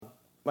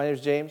My name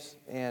is James,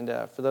 and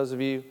for those of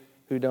you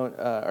who don't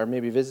are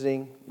maybe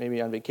visiting, maybe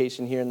on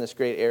vacation here in this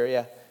great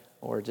area,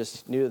 or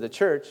just new to the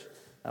church,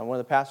 one of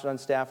the pastors on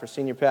staff, or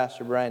senior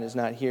pastor Brian, is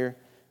not here,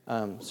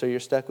 so you're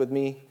stuck with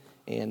me,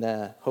 and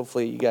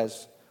hopefully you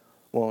guys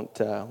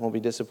won't be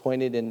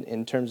disappointed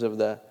in terms of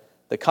the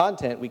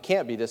content. We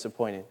can't be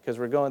disappointed because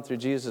we're going through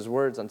Jesus'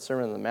 words on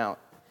Sermon on the Mount,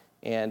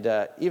 and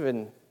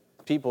even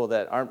people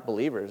that aren't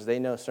believers, they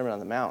know Sermon on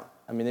the Mount.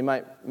 I mean, they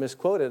might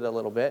misquote it a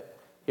little bit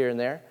here and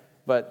there,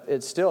 but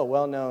it's still a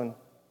well-known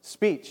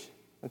speech,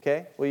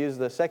 okay? We'll use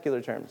the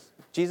secular terms.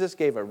 Jesus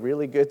gave a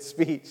really good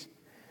speech,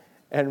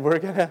 and we're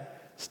going to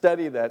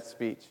study that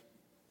speech.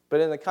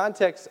 But in the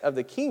context of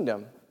the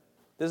kingdom,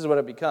 this is what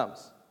it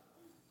becomes.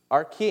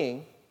 Our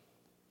king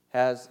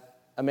has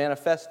a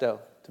manifesto,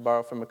 to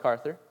borrow from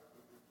MacArthur,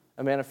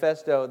 a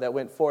manifesto that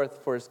went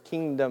forth for his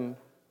kingdom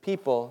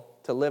people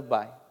to live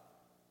by.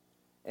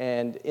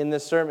 And in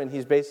this sermon,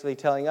 he's basically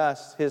telling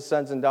us, his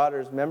sons and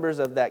daughters, members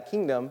of that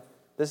kingdom,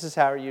 this is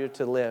how you're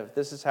to live.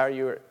 This is how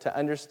you're to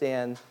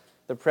understand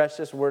the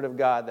precious word of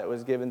God that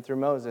was given through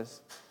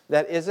Moses.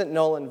 That isn't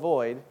null and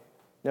void.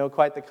 No,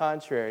 quite the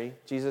contrary.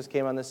 Jesus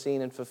came on the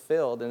scene and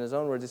fulfilled. In his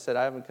own words, he said,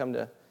 I haven't come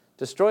to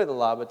destroy the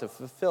law, but to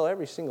fulfill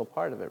every single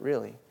part of it,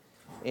 really.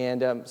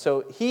 And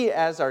so he,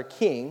 as our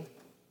king,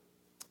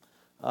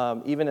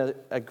 even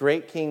a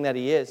great king that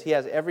he is, he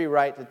has every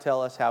right to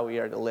tell us how we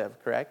are to live,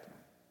 correct?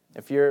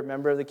 If you're a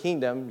member of the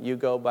kingdom, you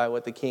go by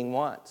what the king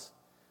wants.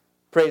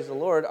 Praise the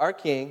Lord, our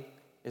king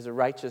is a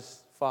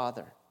righteous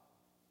father.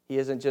 He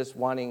isn't just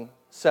wanting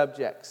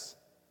subjects.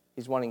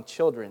 He's wanting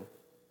children.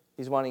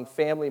 He's wanting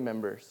family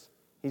members.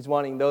 He's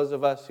wanting those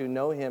of us who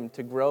know him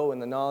to grow in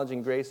the knowledge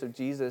and grace of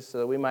Jesus so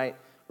that we might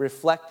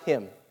reflect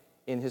him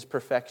in his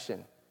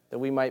perfection, that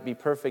we might be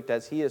perfect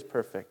as he is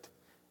perfect.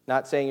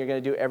 Not saying you're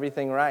going to do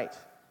everything right,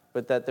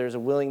 but that there's a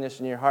willingness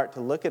in your heart to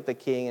look at the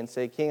king and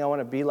say, King, I want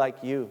to be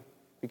like you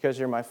because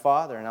you're my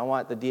father, and I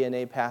want the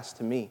DNA passed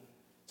to me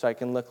so I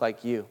can look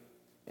like you.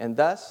 And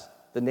thus,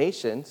 the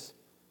nations,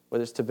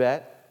 whether it's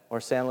Tibet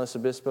or San Luis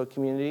Obispo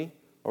community,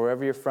 or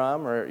wherever you're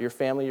from or your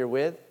family you're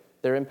with,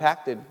 they're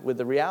impacted with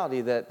the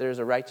reality that there's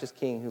a righteous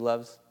king who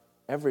loves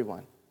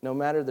everyone, no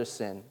matter their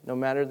sin, no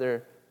matter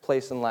their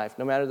place in life,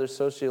 no matter their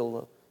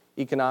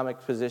socio-economic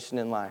position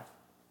in life.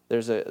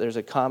 There's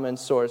a common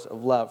source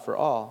of love for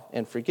all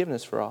and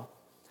forgiveness for all.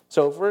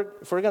 So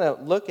if we're going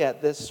to look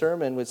at this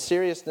sermon with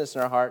seriousness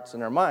in our hearts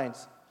and our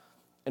minds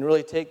and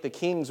really take the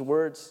king's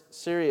words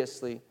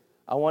seriously,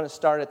 I want to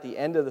start at the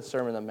end of the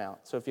Sermon on the Mount.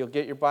 So if you'll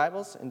get your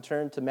Bibles and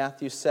turn to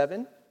Matthew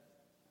 7,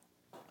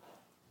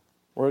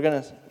 we're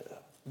going to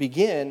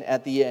begin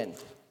at the end,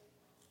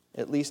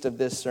 at least of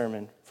this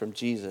sermon from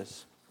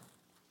Jesus.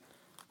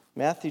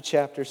 Matthew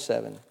chapter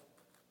 7. In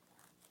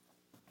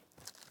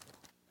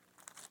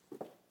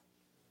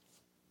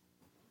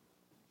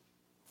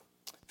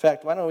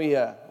fact, why don't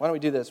we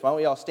do this? Why don't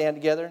we all stand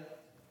together?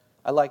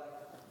 I like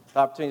the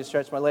opportunity to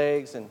stretch my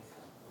legs, and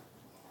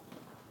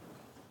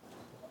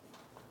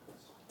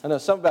I know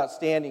something about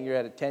standing, you're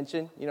at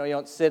attention. You know, you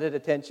don't sit at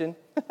attention.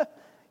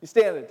 You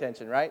stand at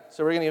attention, right?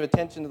 So we're going to give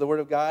attention to the Word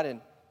of God,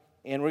 and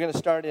we're going to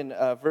start in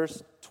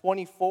verse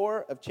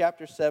 24 of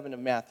chapter 7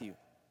 of Matthew.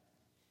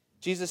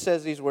 Jesus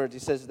says these words. He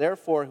says,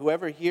 Therefore,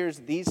 whoever hears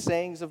these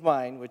sayings of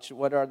mine, which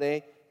what are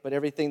they? But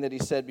everything that he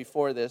said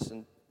before this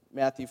in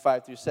Matthew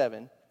 5 through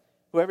 7.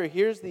 Whoever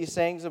hears these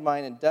sayings of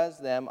mine and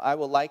does them, I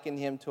will liken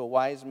him to a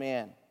wise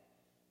man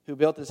who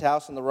built his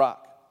house on the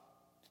rock.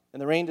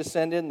 And the rain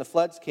descended, and the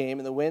floods came,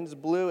 and the winds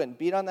blew and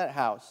beat on that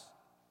house.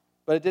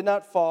 But it did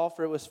not fall,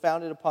 for it was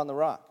founded upon the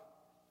rock.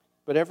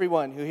 But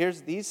everyone who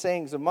hears these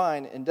sayings of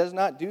mine and does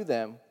not do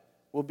them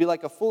will be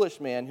like a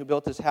foolish man who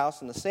built his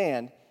house in the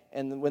sand.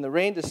 And when the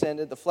rain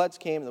descended, the floods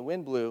came, and the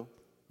wind blew,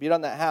 beat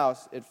on that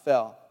house, it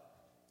fell.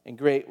 And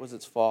great was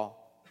its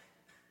fall.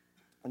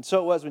 And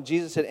so it was when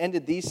Jesus had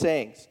ended these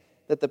sayings,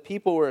 that the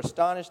people were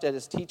astonished at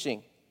his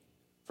teaching,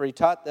 for he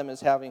taught them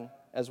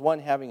as one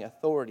having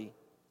authority,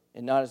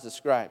 and not as the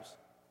scribes.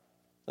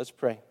 Let's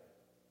pray.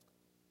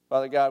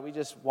 Father God, we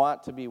just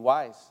want to be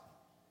wise.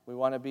 We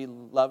want to be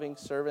loving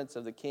servants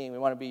of the King. We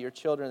want to be your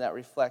children that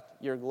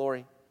reflect your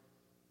glory,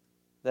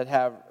 that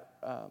have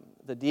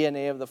the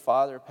DNA of the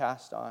Father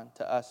passed on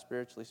to us,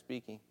 spiritually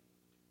speaking.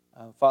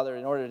 Father,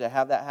 in order to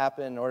have that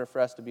happen, in order for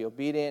us to be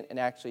obedient and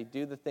actually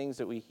do the things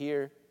that we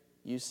hear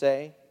you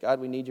say, God,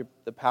 we need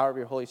the power of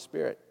your Holy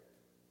Spirit.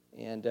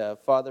 And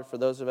Father, for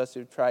those of us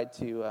who've tried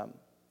to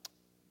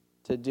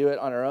do it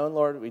on our own,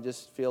 Lord, we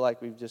just feel like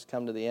we've just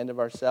come to the end of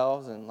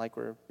ourselves and like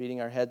we're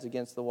beating our heads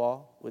against the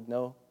wall with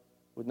no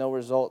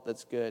result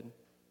that's good.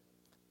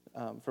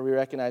 For we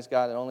recognize,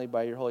 God, that only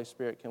by your Holy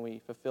Spirit can we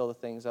fulfill the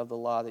things of the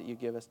law that you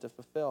give us to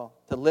fulfill.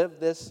 To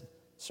live this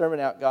sermon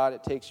out, God,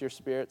 it takes your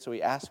Spirit, so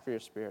we ask for your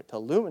Spirit to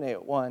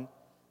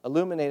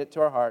illuminate it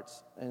to our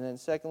hearts. And then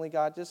secondly,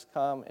 God, just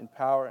come in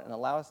power and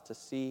allow us to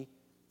see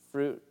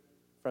fruit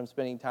from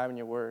spending time in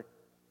your word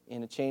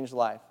in a changed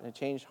life, in a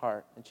changed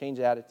heart, a changed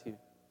attitude.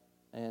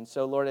 And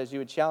so, Lord, as you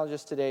would challenge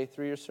us today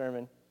through your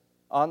sermon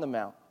on the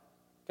Mount,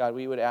 God,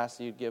 we would ask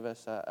that you'd give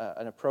us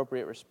an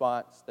appropriate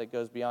response that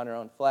goes beyond our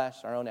own flesh,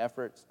 our own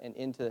efforts, and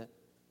into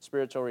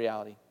spiritual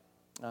reality.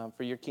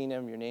 For your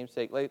kingdom, your name's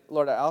sake.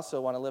 Lord, I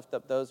also want to lift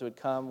up those who would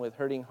come with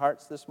hurting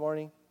hearts this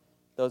morning,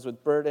 those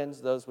with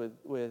burdens, those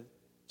with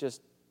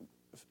just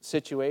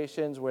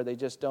situations where they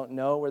just don't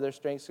know where their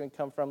strength's going to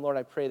come from. Lord,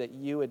 I pray that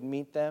you would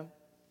meet them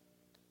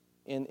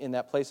in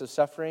that place of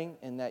suffering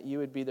and that you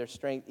would be their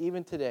strength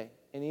even today.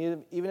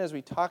 And even as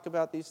we talk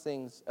about these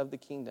things of the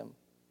kingdom,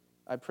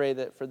 I pray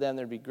that for them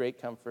there'd be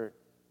great comfort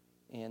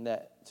and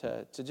that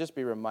to just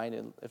be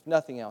reminded, if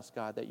nothing else,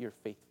 God, that you're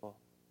faithful.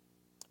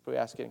 We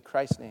ask it in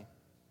Christ's name.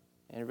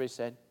 And everybody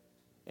said,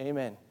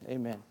 amen,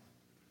 amen.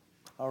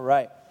 All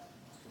right.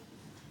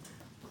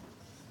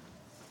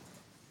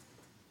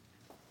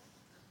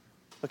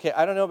 Okay,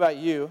 I don't know about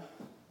you,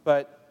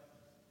 but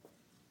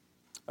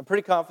I'm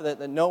pretty confident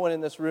that no one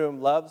in this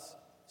room loves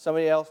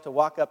somebody else to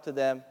walk up to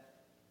them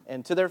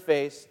and to their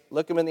face,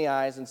 look them in the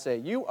eyes and say,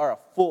 you are a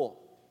fool.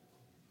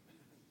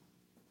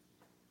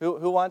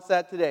 Who wants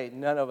that today?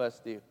 None of us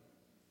do.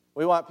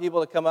 We want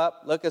people to come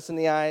up, look us in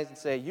the eyes and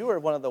say, you are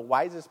one of the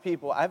wisest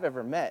people I've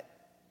ever met.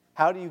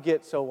 How do you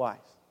get so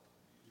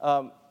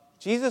wise?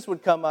 Jesus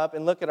would come up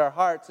and look at our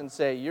hearts and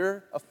say,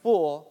 you're a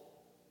fool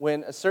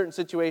when a certain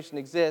situation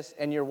exists,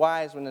 and you're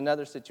wise when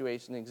another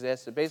situation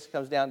exists. It basically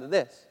comes down to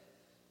this.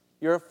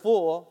 You're a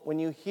fool when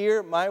you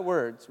hear my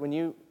words, when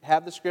you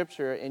have the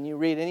scripture and you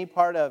read any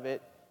part of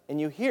it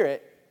and you hear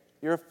it.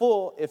 You're a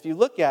fool if you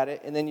look at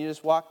it and then you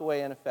just walk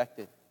away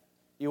unaffected.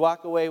 You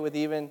walk away with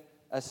even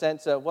a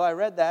sense of, well, I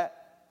read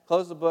that,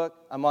 close the book,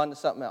 I'm on to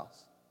something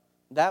else.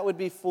 That would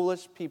be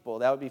foolish people.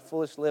 That would be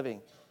foolish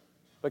living.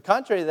 But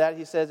contrary to that,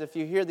 he says, if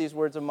you hear these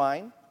words of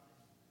mine,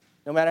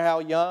 no matter how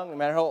young, no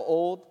matter how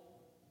old,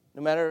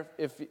 no matter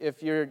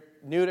if you're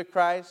new to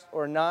Christ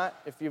or not,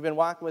 if you've been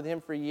walking with him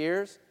for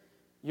years,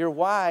 you're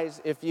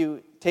wise if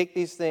you take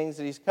these things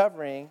that he's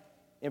covering,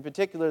 in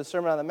particular the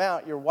Sermon on the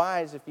Mount, you're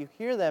wise if you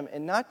hear them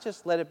and not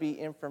just let it be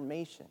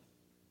information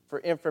for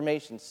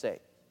information's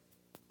sake.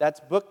 That's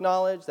book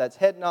knowledge, that's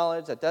head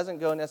knowledge, that doesn't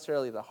go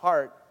necessarily to the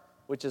heart,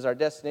 which is our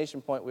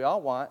destination point we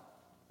all want,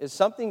 is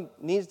something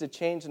needs to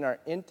change in our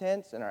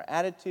intents and our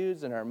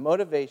attitudes and our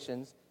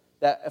motivations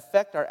that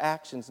affect our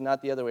actions,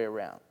 not the other way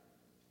around.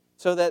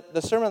 So that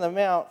the Sermon on the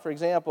Mount, for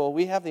example,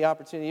 we have the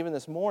opportunity even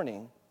this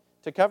morning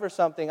to cover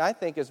something I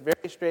think is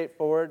very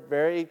straightforward,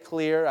 very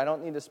clear. I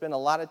don't need to spend a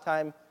lot of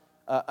time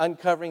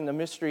uncovering the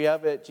mystery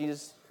of it,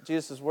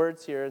 Jesus'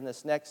 words here in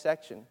this next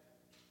section.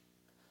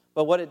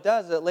 But what it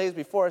does, it lays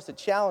before us a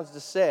challenge to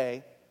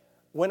say,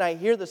 when I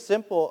hear the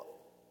simple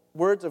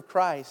words of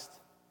Christ,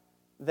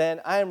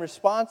 then I am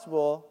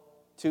responsible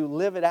to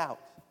live it out.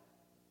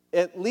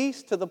 At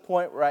least to the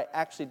point where I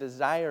actually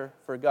desire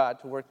for God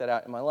to work that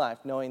out in my life,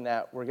 knowing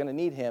that we're going to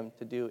need him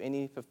to do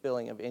any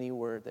fulfilling of any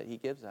word that he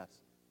gives us.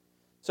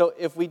 So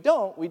if we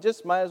don't, we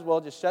just might as well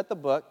just shut the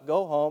book,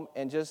 go home,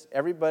 and just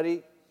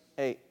everybody,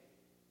 hey,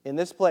 in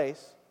this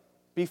place,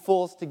 be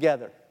fools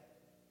together.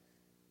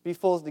 Be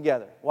fools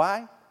together.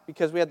 Why?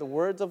 Because we had the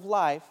words of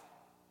life,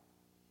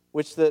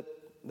 which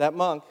that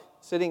monk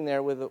sitting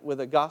there with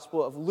a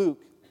gospel of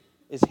Luke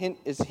is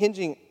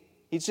hinging.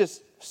 He's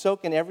just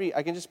soaking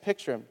I can just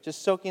picture him,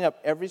 just soaking up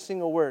every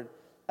single word.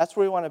 That's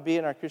where we want to be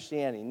in our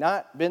Christianity.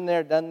 Not been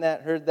there, done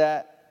that, heard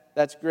that.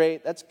 That's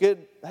great. That's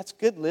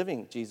good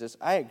living, Jesus.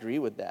 I agree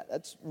with that.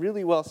 That's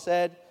really well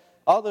said.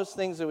 All those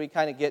things that we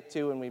kind of get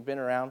to when we've been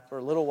around for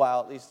a little while,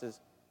 at least as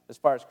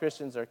far as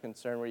Christians are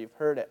concerned, where you've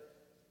heard it.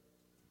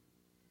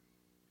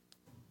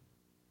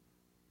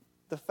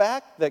 The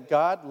fact that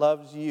God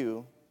loves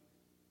you,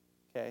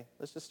 okay,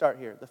 let's just start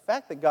here. The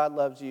fact that God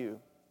loves you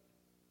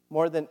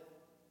more than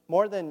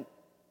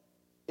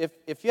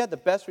if you had the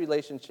best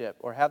relationship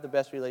or have the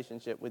best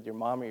relationship with your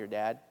mom or your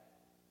dad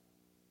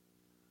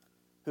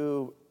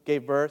who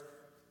gave birth,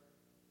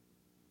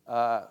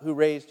 who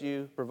raised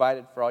you,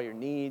 provided for all your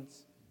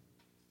needs,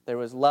 there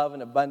was love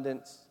and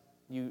abundance,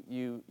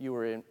 you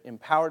were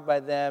empowered by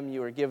them, you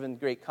were given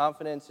great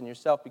confidence in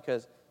yourself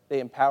because they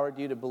empowered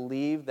you to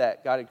believe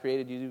that God had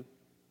created you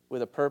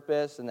with a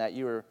purpose and that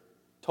you were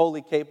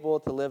totally capable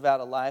to live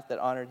out a life that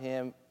honored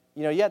him.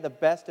 You know, you had the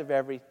best of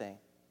everything.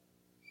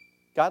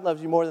 God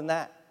loves you more than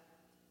that.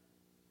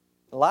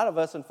 A lot of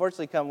us,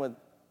 unfortunately, come with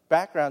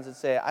backgrounds that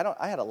say,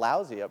 I had a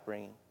lousy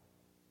upbringing.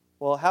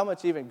 Well, how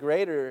much even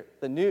greater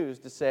the news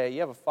to say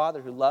you have a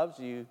Father who loves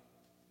you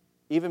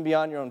even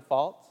beyond your own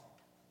faults,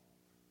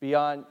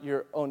 beyond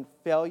your own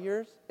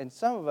failures. And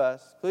some of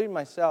us, including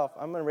myself,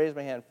 I'm going to raise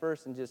my hand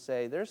first and just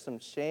say there's some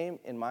shame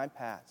in my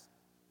past.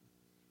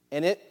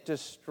 And it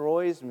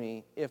destroys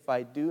me if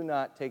I do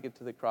not take it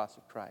to the cross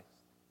of Christ.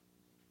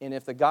 And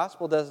if the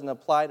gospel doesn't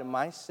apply to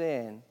my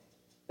sin,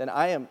 then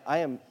I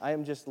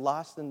am just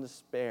lost in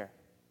despair.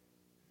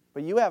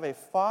 But you have a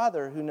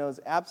Father who knows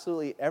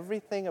absolutely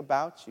everything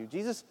about you.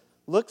 Jesus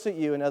looks at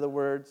you, in other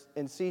words,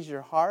 and sees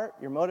your heart,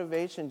 your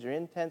motivations, your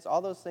intents,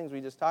 all those things we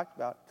just talked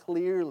about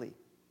clearly.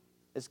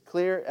 As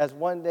clear as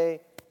one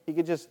day he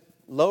could just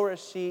lower a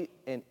sheet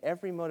and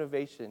every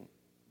motivation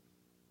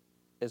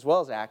as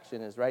well as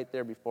action is right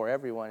there before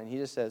everyone. And he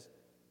just says,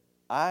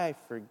 I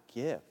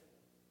forgive.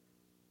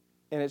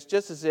 And it's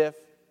just as if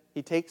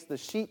he takes the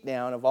sheet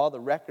down of all the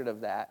record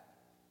of that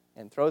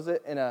and throws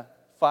it in a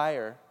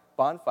bonfire,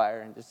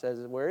 and just says,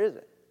 where is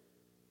it?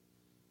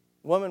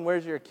 Woman,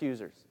 where's your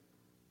accusers?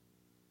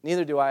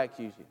 Neither do I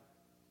accuse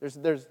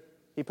you.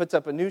 He puts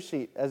up a new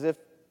sheet as if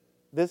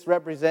this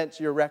represents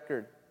your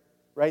record.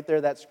 Right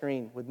there, that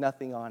screen with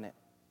nothing on it.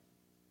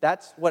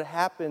 That's what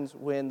happens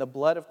when the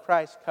blood of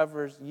Christ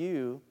covers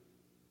you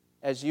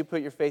as you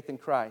put your faith in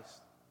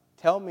Christ.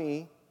 Tell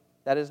me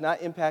that is not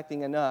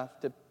impacting enough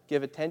to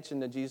give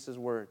attention to Jesus'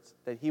 words,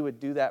 that he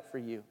would do that for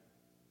you.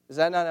 Is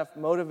that not enough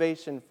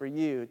motivation for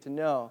you to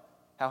know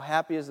how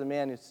happy is the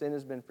man whose sin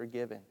has been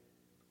forgiven?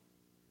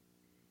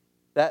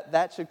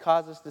 That should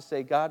cause us to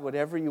say, God,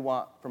 whatever you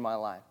want for my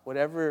life,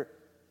 whatever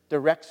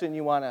direction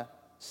you want to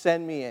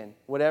send me in,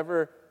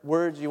 whatever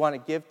words you want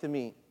to give to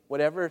me,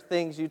 whatever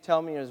things you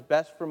tell me is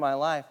best for my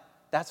life,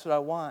 that's what I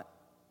want.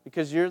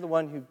 Because you're the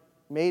one who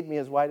made me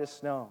as white as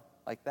snow,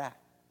 like that.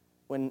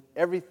 When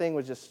everything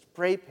was just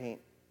spray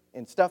paint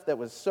and stuff that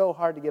was so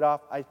hard to get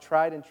off, I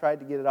tried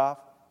to get it off.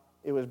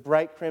 It was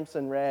bright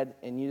crimson red,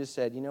 and you just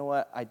said, you know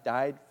what? I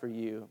died for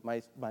you.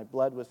 My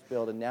blood was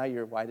spilled, and now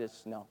you're white as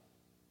snow.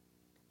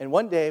 And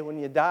one day when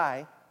you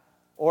die,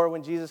 or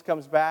when Jesus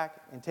comes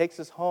back and takes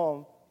us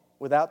home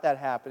without that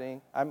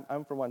happening,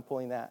 I'm for one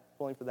pulling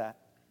for that.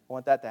 I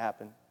want that to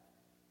happen.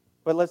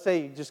 But let's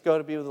say you just go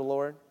to be with the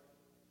Lord.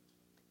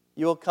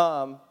 You will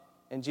come,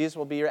 and Jesus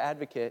will be your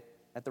advocate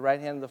at the right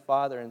hand of the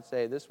Father and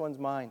say, this one's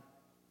mine.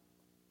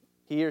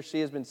 He or she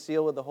has been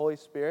sealed with the Holy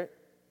Spirit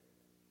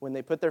when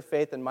they put their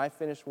faith in my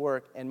finished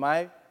work, and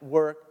my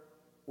work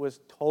was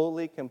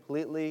totally,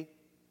 completely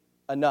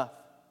enough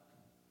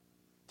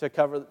to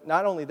cover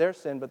not only their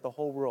sin, but the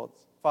whole world's.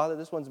 Father,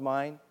 this one's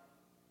mine.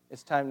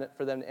 It's time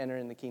for them to enter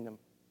in the kingdom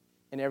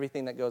and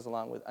everything that goes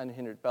along with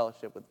unhindered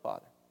fellowship with the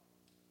Father.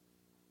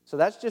 So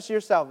that's just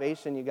your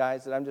salvation, you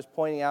guys, that I'm just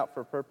pointing out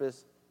for a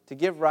purpose to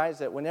give rise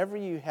that whenever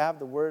you have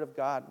the Word of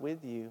God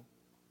with you,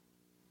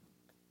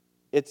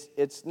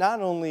 it's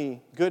not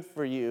only good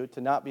for you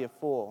to not be a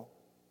fool,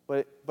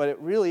 but it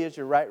really is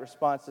your right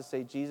response to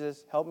say,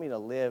 Jesus, help me to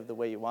live the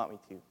way you want me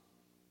to.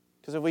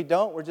 Because if we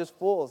don't, we're just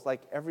fools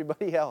like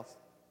everybody else.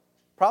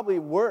 Probably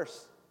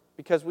worse,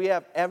 because we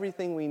have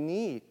everything we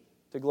need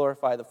to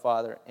glorify the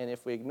Father. And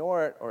if we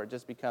ignore it, or it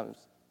just becomes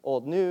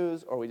old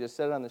news, or we just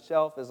set it on the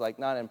shelf as like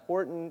not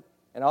important,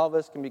 and all of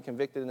us can be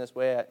convicted in this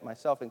way,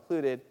 myself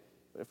included.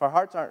 But if our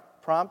hearts aren't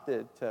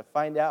prompted to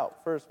find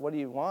out, first, what do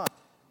you want?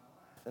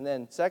 And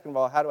then second of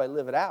all, how do I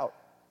live it out?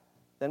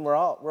 Then we're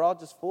all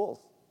just fools.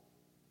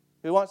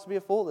 Who wants to be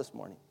a fool this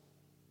morning?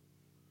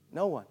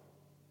 No one.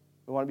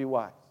 We want to be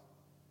wise.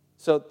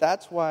 So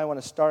that's why I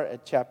want to start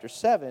at chapter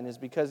 7, is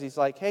because he's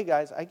like, hey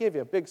guys, I gave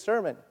you a big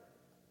sermon.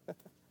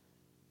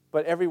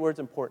 But every word's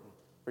important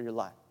for your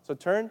life. So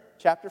turn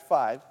chapter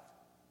 5.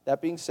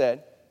 That being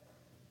said,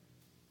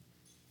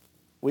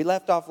 we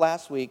left off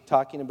last week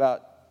talking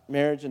about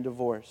marriage and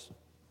divorce.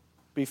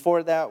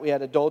 Before that, we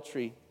had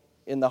adultery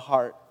in the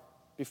heart.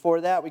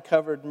 Before that, we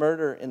covered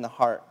murder in the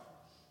heart.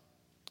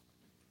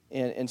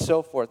 And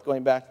so forth,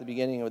 going back to the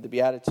beginning of the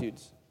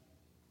Beatitudes.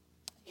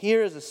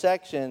 Here is a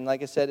section,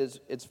 like I said,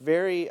 it's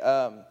very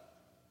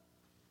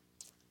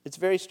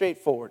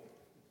straightforward.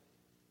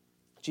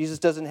 Jesus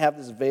doesn't have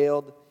this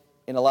veiled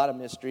in a lot of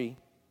mystery,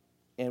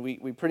 and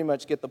we pretty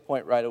much get the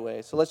point right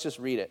away. So let's just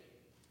read it.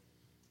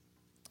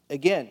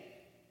 Again,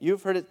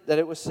 you've heard it, that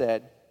it was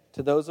said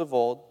to those of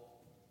old,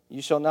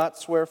 you shall not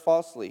swear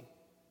falsely,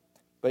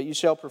 but you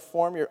shall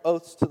perform your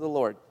oaths to the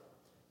Lord.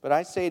 But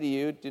I say to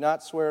you, do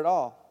not swear at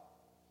all,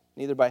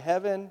 neither by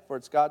heaven, for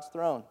it's God's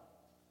throne,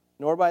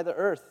 nor by the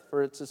earth,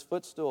 for it's his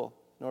footstool,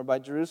 nor by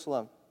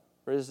Jerusalem,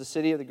 for it is the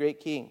city of the great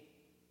king.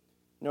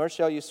 Nor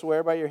shall you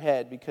swear by your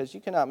head, because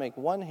you cannot make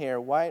one hair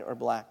white or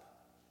black.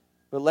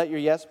 But let your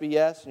yes be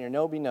yes, and your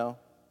no be no,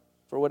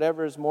 for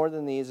whatever is more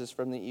than these is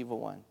from the evil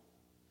one.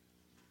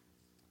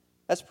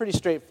 That's pretty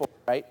straightforward,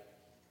 right?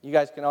 You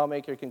guys can all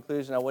make your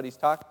conclusion on what he's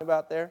talking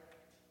about there,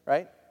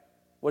 right?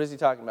 What is he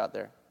talking about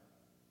there?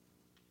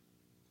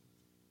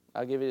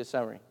 I'll give you a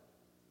summary.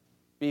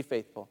 Be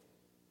faithful.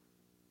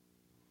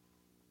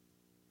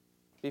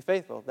 Be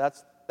faithful.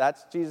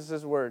 That's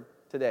Jesus' word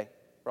today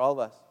for all of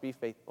us. Be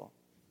faithful.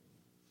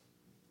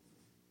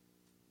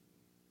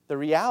 The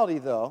reality,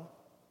 though,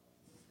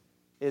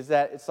 is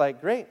that it's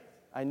like, great,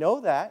 I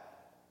know that,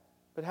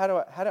 but how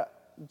do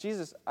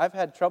Jesus, I've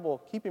had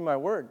trouble keeping my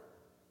word.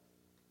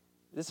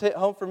 This hit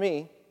home for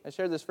me. I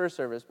shared this first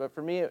service, but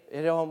for me, it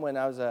hit home when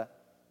I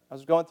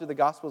was going through the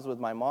Gospels with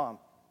my mom.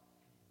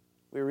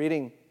 We were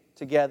reading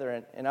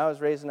together, and I was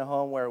raised in a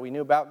home where we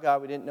knew about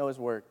God, we didn't know his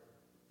word.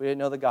 We didn't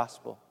know the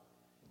gospel.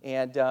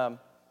 And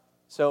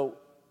so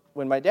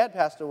when my dad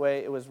passed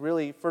away, it was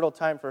really fertile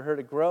time for her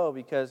to grow,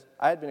 because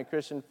I had been a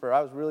Christian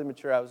I was really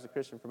mature. I was a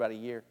Christian for about a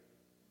year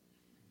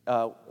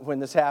when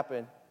this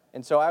happened.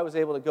 And so I was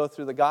able to go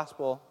through the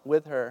gospel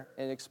with her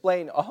and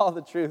explain all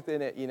the truth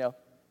in it,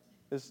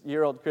 This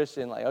year-old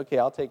Christian, like, okay,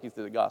 I'll take you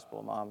through the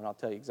gospel, Mom, and I'll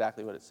tell you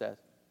exactly what it says.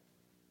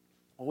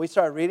 Well, we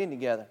started reading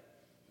together.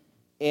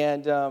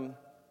 And,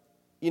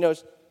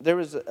 there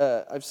was,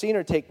 I've seen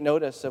her take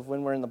notice of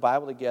when we're in the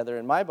Bible together.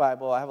 In my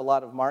Bible, I have a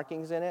lot of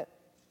markings in it.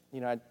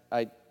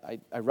 I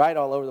write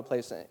all over the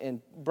place.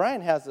 And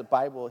Brian has the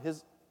Bible,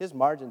 his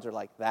margins are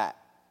like that.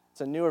 It's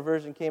a newer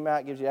version came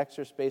out, gives you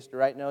extra space to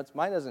write notes.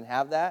 Mine doesn't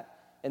have that.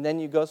 And then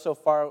you go so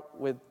far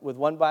with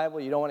one Bible,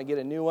 you don't want to get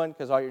a new one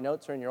because all your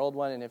notes are in your old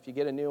one. And if you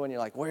get a new one, you're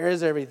like, where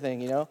is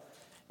everything,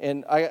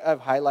 And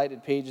I've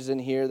highlighted pages in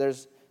here.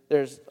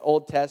 There's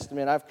Old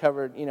Testament. I've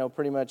covered,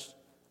 pretty much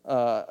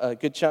a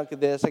good chunk of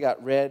this. I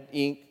got red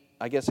ink.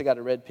 I guess I got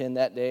a red pen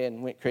that day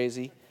and went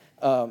crazy.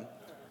 But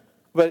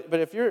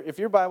if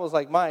your Bible's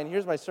like mine,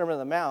 here's my Sermon on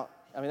the Mount.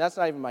 I mean, that's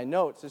not even my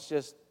notes. It's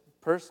just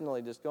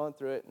personally just going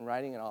through it and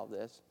writing and all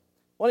this.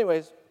 Well,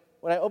 anyways,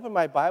 when I open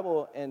my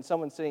Bible and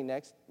someone's sitting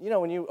next,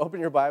 when you open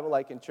your Bible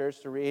like in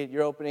church to read,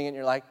 you're opening it and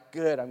you're like,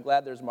 good, I'm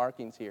glad there's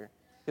markings here.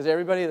 Because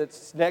everybody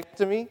that's next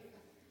to me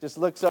just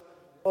looks up,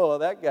 oh,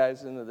 that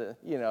guy's into the,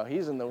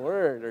 he's in the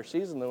Word or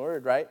she's in the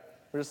Word, right?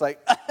 We're just like,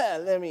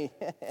 let me,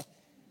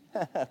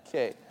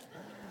 okay.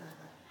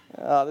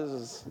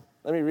 Oh,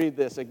 let me read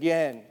this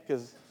again.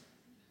 Because,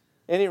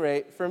 at any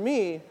rate, for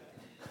me,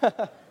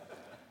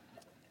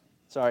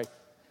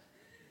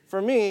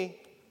 for me,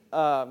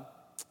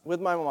 with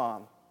my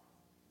mom,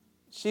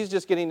 she's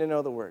just getting to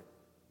know the Word.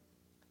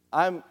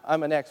 I'm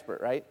an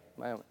expert, right?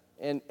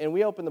 And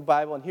we open the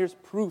Bible, and here's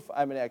proof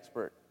I'm an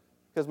expert.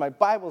 Because my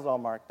Bible's all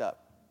marked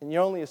up. And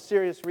you're only a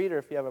serious reader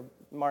if you have a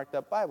marked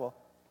up Bible.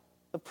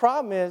 The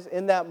problem is,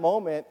 in that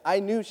moment, I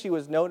knew she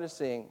was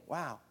noticing,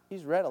 wow,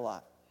 he's read a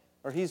lot.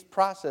 Or he's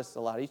processed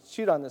a lot. He's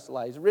chewed on this a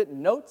lot. He's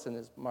written notes in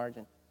his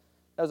margin.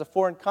 That was a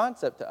foreign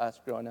concept to us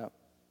growing up.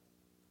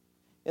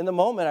 In the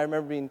moment, I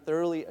remember being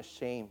thoroughly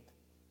ashamed.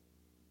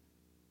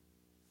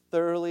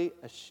 Thoroughly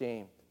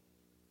ashamed.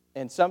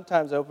 And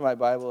sometimes I open my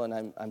Bible,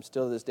 and I'm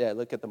still to this day, I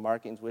look at the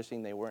markings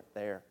wishing they weren't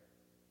there.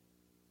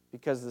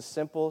 Because the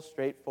simple,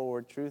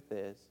 straightforward truth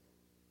is,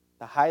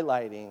 the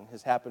highlighting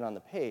has happened on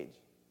the page.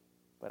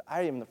 But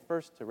I am the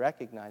first to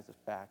recognize the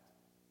fact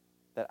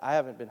that I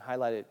haven't been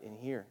highlighted in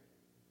here.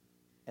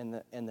 And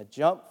the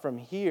jump from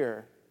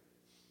here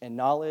and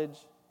knowledge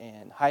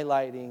and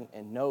highlighting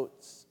and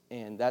notes,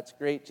 and that's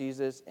great,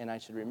 Jesus, and I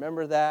should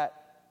remember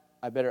that.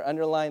 I better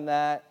underline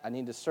that. I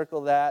need to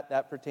circle that.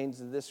 That pertains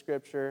to this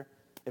scripture.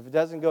 If it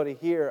doesn't go to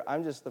here,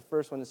 I'm just the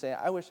first one to say,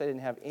 I wish I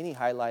didn't have any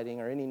highlighting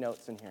or any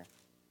notes in here.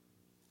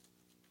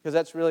 Because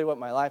that's really what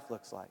my life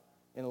looks like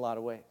in a lot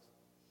of ways.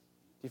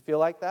 Do you feel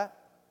like that?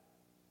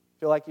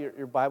 Feel like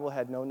your Bible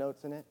had no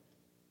notes in it?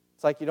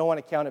 It's like you don't want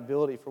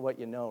accountability for what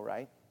you know,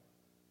 right?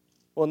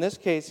 Well, in this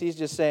case, he's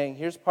just saying,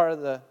 here's part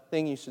of the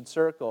thing you should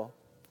circle.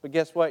 But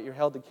guess what? You're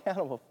held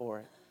accountable for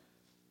it.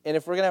 And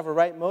if we're going to have a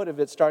right motive,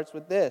 it starts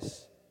with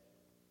this.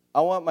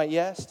 I want my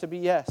yes to be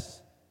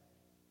yes.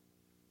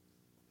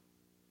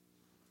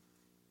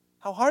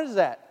 How hard is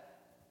that?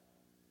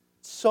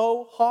 It's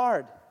so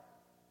hard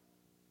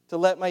to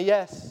let my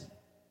yes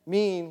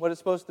mean what it's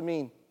supposed to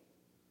mean.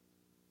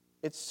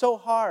 It's so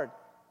hard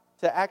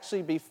to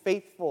actually be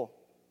faithful.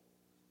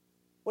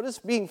 What does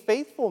being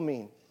faithful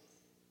mean?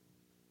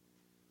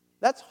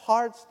 That's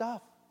hard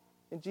stuff,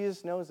 and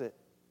Jesus knows it.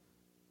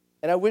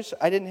 And I wish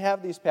I didn't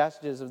have these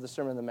passages of the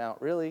Sermon on the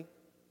Mount, really.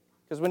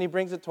 Because when he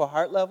brings it to a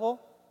heart level,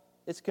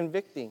 it's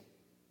convicting.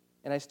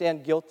 And I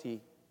stand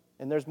guilty,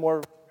 and there's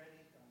more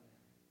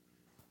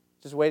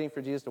just waiting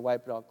for Jesus to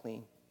wipe it all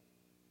clean.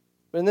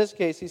 But in this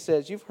case, he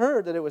says, you've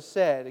heard that it was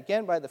said,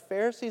 again, by the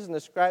Pharisees and the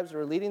scribes who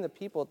were leading the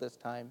people at this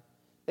time.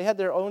 They had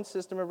their own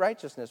system of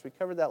righteousness. We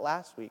covered that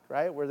last week,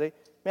 right? Where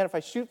if I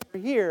shoot for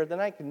here, then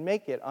I can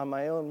make it on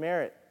my own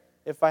merit.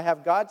 If I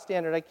have God's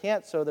standard, I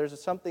can't. So there's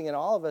something in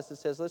all of us that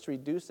says, let's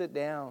reduce it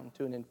down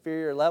to an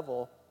inferior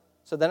level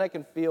so then I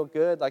can feel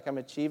good like I'm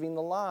achieving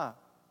the law.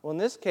 Well, in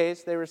this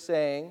case, they were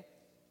saying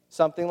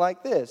something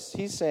like this.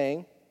 He's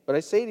saying, but I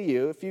say to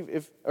you,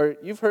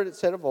 you've heard it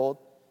said of old,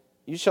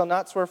 you shall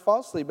not swear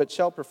falsely, but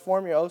shall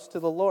perform your oaths to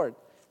the Lord.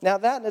 Now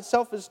that in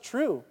itself is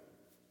true,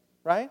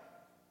 right?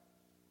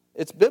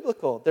 It's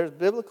biblical. There's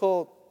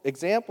biblical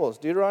examples.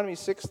 Deuteronomy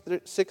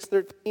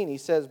 6:13, he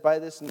says, by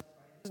this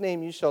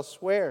name you shall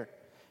swear.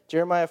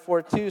 Jeremiah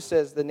 4:2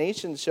 says, the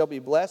nations shall be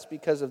blessed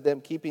because of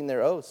them keeping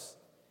their oaths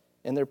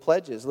and their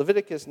pledges.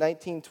 Leviticus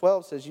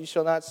 19:12 says, you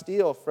shall not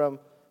steal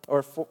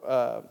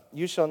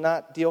you shall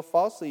not deal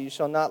falsely. You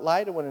shall not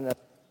lie to one another.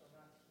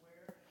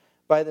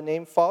 By the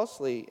name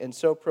falsely, and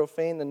so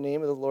profane the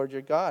name of the Lord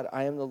your God.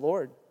 I am the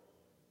Lord.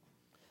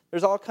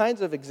 There's all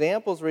kinds of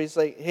examples where he's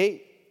like,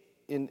 hey,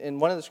 in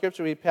one of the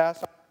scriptures we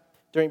passed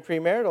during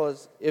premarital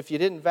is, if you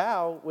didn't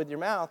vow with your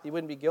mouth, you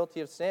wouldn't be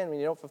guilty of sin when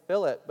you don't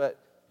fulfill it. But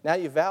now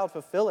you vowed,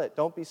 fulfill it.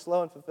 Don't be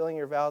slow in fulfilling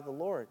your vow to the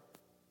Lord.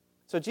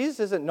 So Jesus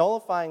isn't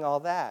nullifying all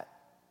that.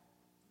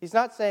 He's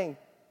not saying,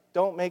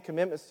 don't make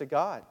commitments to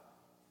God.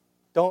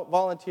 Don't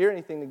volunteer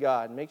anything to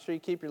God. Make sure you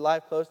keep your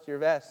life close to your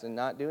vest and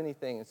not do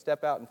anything and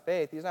step out in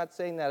faith. He's not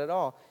saying that at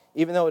all,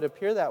 even though it would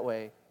appear that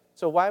way.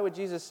 So why would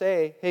Jesus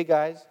say, hey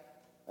guys,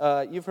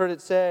 you've heard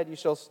it said, you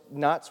shall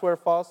not swear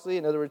falsely.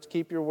 In other words,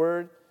 keep your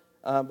word,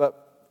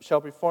 but shall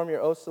perform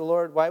your oaths to the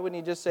Lord. Why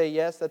wouldn't he just say,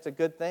 yes, that's a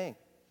good thing?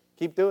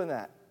 Keep doing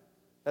that.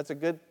 That's a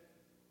good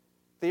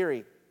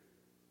theory.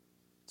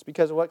 It's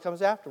because of what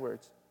comes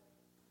afterwards.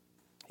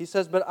 He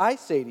says, but I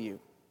say to you,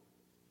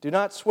 do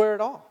not swear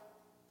at all,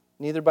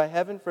 neither by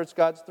heaven, for it's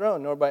God's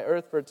throne, nor by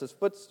earth, for it's his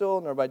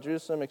footstool, nor by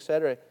Jerusalem,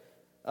 etc.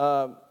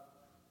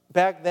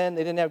 Back then,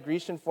 they didn't have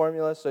Grecian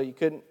formula, so you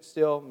couldn't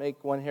still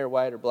make one hair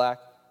white or black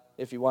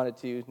if you wanted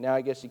to. Now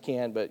I guess you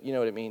can, but you know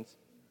what it means.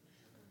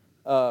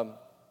 But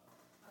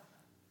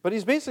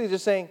he's basically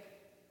just saying,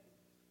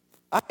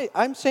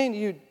 I'm saying to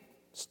you,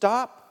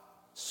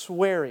 stop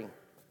swearing.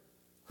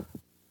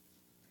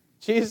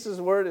 Jesus'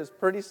 word is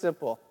pretty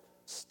simple.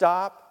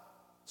 Stop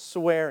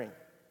swearing.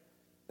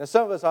 Now,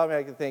 some of us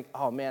automatically think,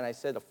 oh, man, I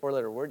said a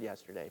 4-letter word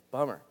yesterday.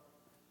 Bummer.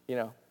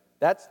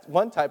 That's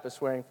one type of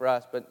swearing for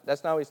us, but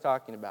that's not what he's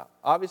talking about.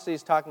 Obviously,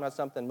 he's talking about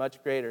something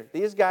much greater.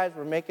 These guys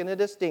were making a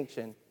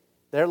distinction.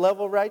 Their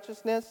level of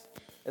righteousness,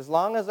 as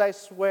long as I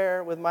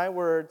swear with my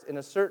words in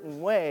a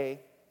certain way,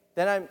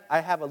 then I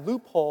have a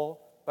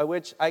loophole by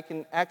which I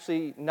can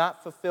actually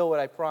not fulfill what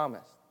I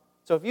promised.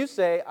 So if you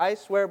say, I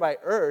swear by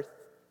earth,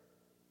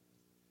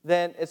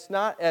 then it's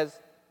not as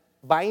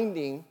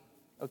binding,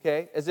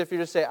 okay, as if you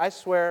just say, I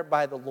swear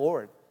by the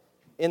Lord.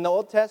 In the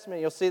Old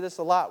Testament, you'll see this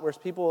a lot, where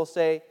people will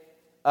say,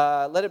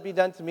 let it be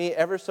done to me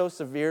ever so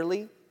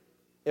severely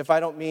if I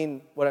don't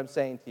mean what I'm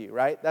saying to you,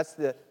 right?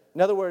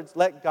 In other words,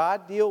 let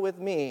God deal with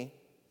me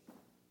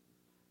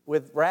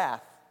with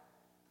wrath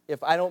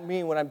if I don't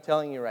mean what I'm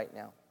telling you right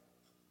now.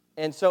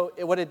 And so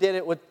what it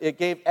did, it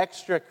gave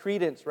extra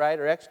credence, right,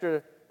 or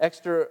extra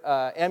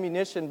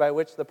ammunition by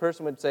which the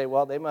person would say,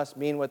 well, they must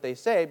mean what they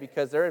say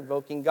because they're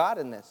invoking God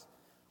in this.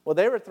 Well,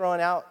 they were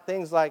throwing out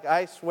things like,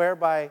 I swear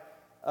by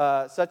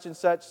such and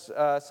such,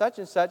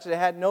 it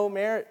had no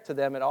merit to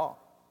them at all.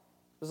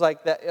 It was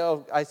like, that.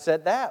 I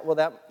said that. Well,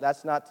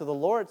 that's not to the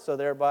Lord, so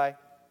thereby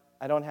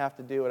I don't have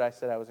to do what I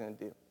said I was going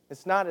to do.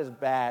 It's not as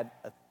bad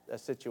a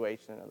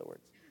situation, in other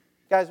words.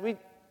 Guys,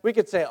 we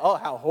could say, oh,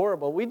 how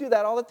horrible. We do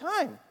that all the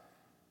time.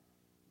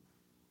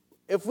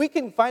 If we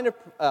can find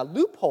a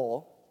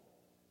loophole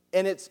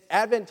and it's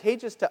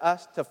advantageous to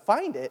us to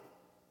find it,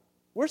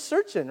 we're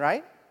searching,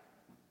 right?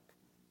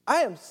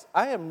 I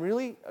am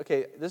really,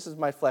 okay, this is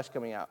my flesh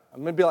coming out.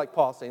 I'm going to be like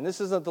Paul saying,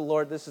 this isn't the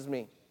Lord, this is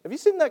me. Have you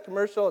seen that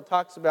commercial? It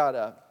talks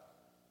about,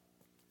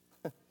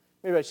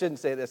 maybe I shouldn't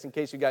say this in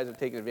case you guys have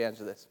taken advantage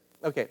of this.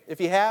 Okay,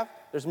 if you have,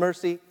 there's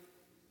mercy.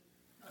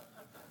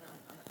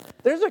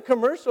 There's a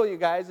commercial, you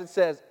guys, that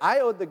says, I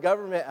owed the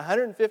government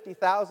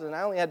 $150,000 and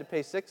I only had to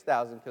pay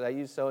 $6,000 because I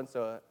used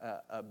so-and-so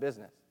a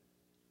business.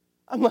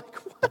 I'm like,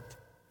 what?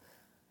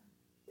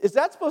 Is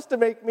that supposed to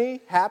make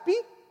me happy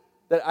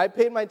that I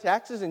paid my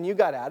taxes and you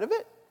got out of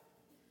it?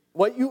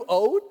 What you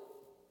owed?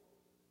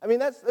 I mean,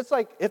 that's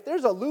like, if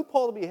there's a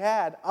loophole to be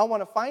had, I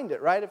want to find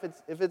it, right?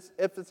 If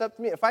it's up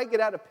to me, if I get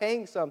out of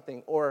paying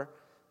something or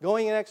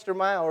going an extra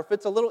mile, or if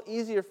it's a little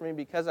easier for me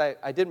because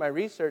I did my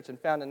research and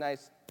found a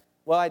nice,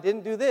 well, I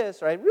didn't do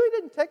this, or I really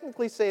didn't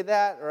technically say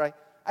that, or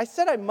I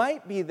said I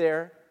might be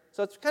there,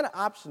 so it's kind of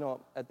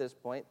optional at this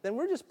point, then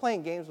we're just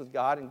playing games with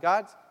God, and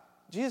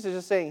Jesus is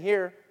just saying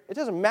here, it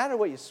doesn't matter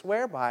what you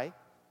swear by,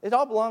 it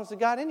all belongs to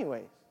God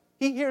anyways.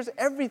 He hears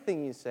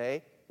everything you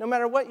say, no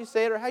matter what you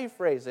say it or how you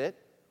phrase it,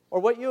 or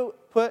what you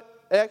put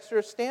an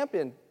extra stamp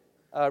in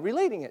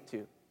relating it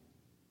to.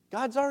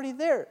 God's already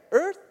there.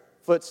 Earth,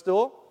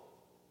 footstool,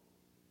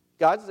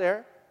 God's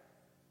there.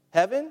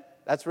 Heaven,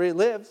 that's where he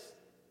lives.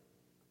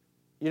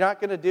 You're not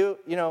going to do,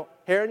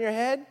 hair in your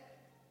head.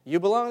 You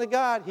belong to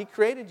God. He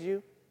created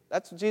you.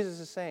 That's what Jesus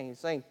is saying. He's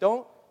saying,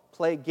 don't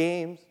play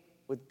games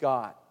with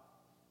God.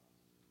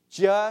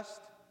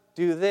 Just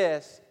do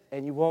this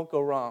and you won't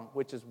go wrong,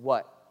 which is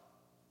what?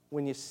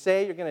 When you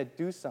say you're going to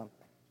do something,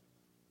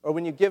 or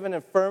when you give an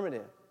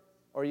affirmative,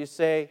 or you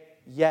say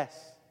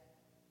yes,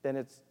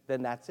 then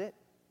that's it.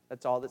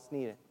 That's all that's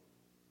needed.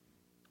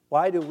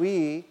 Why do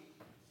we,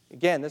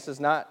 again, this is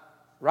not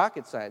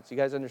rocket science. You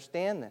guys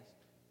understand this.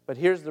 But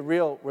here's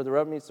where the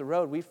rubber meets the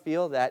road. We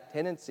feel that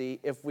tendency,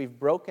 if we've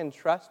broken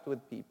trust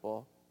with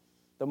people,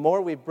 the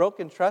more we've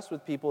broken trust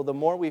with people, the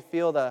more we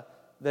feel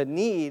the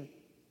need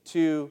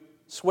to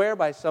swear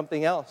by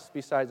something else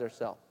besides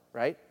ourselves,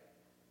 right?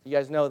 You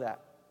guys know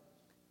that.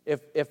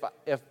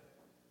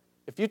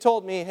 If you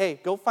told me, hey,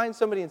 go find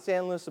somebody in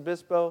San Luis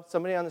Obispo,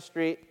 somebody on the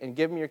street, and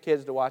give them your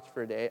kids to watch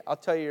for a day, I'll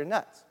tell you you're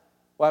nuts.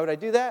 Why would I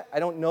do that? I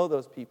don't know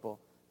those people.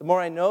 The more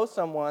I know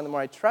someone, the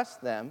more I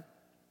trust them,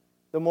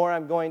 the more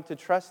I'm going to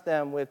trust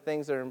them with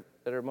things that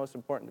are most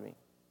important to me.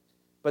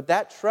 But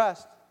that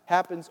trust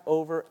happens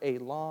over a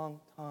long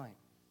time,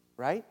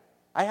 right?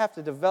 I have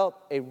to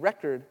develop a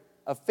record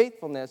of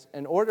faithfulness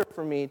in order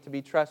for me to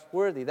be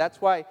trustworthy. That's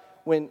why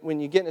when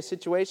you get in a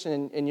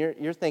situation and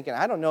you're thinking,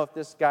 I don't know if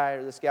this guy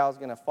or this gal is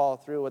going to follow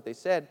through what they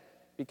said,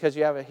 because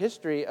you have a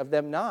history of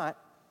them not,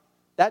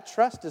 that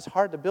trust is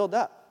hard to build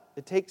up.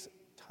 It takes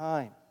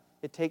time.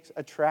 It takes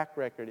a track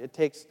record. It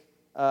takes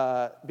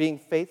being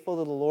faithful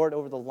to the Lord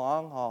over the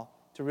long haul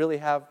to really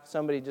have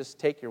somebody just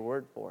take your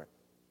word for it.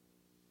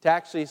 To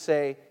actually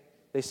say,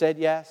 they said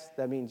yes,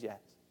 that means yes.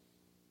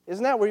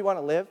 Isn't that where you want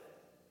to live?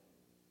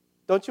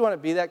 Don't you want to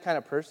be that kind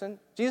of person?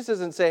 Jesus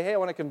doesn't say, hey, I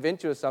want to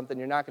convince you of something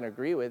you're not going to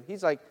agree with.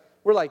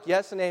 We're like,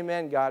 yes and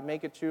amen, God,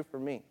 make it true for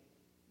me.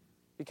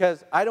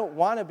 Because I don't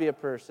want to be a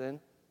person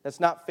that's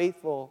not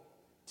faithful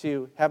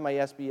to have my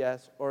yes be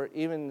yes, or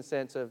even in the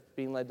sense of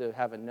being led to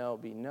have a no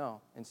be no,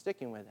 and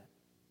sticking with it.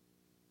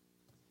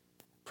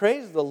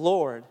 Praise the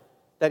Lord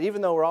that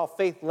even though we're all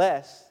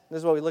faithless, this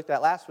is what we looked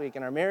at last week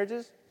in our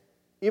marriages,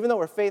 even though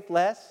we're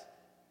faithless,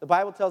 the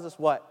Bible tells us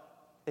what?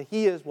 That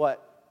He is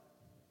what?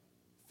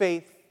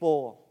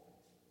 Faithful.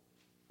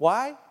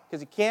 Why?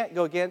 Because He can't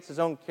go against His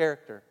own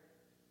character.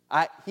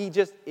 He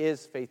just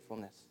is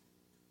faithfulness.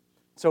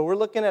 So we're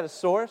looking at a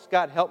source.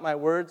 God, help my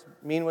words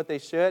mean what they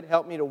should.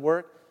 Help me to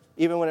work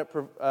even when it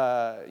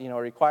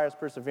requires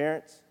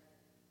perseverance.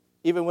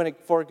 Even when it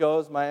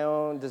forgoes my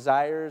own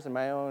desires and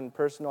my own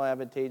personal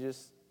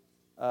advantageous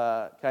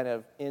kind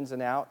of ins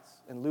and outs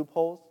and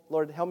loopholes.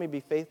 Lord, help me be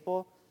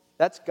faithful.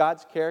 That's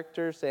God's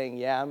character saying,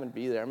 yeah, I'm going to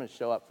be there. I'm going to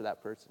show up for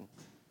that person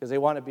because they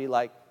want to be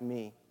like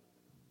me.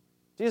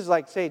 Jesus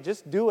is say,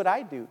 just do what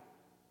I do.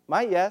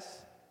 My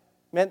yes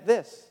meant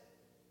this.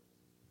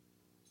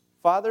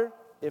 Father,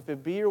 if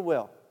it be your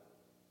will,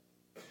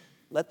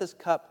 let this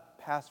cup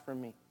pass from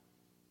me.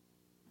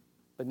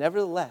 But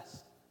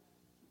nevertheless,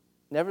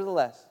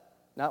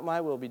 not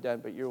my will be done,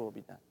 but your will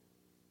be done.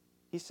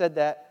 He said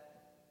that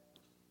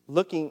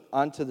looking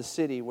onto the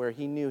city where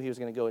he knew he was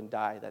going to go and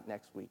die that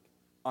next week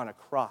on a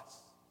cross.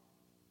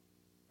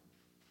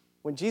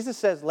 When Jesus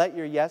says, let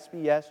your yes be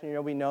yes and your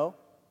no be no,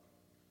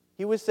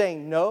 he was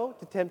saying no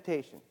to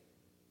temptation.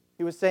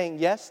 He was saying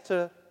yes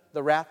to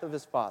the wrath of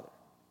his Father.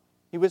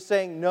 He was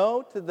saying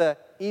no to the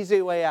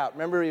easy way out.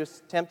 Remember, he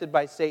was tempted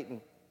by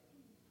Satan.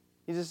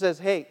 He just says,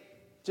 hey,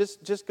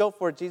 just go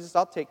for it, Jesus.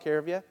 I'll take care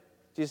of you.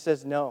 Jesus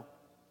says no.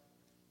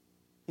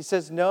 He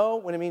says no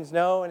when it means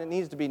no, and it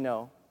needs to be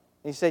no.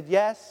 And he said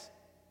yes,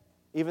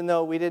 even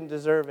though we didn't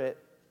deserve it,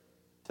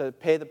 to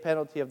pay the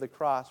penalty of the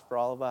cross for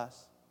all of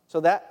us. So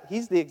that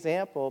he's the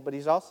example, but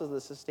he's also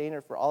the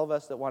sustainer for all of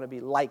us that want to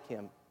be like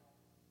him.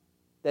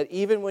 That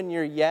even when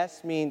your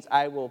yes means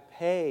I will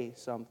pay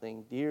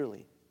something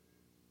dearly,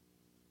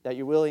 that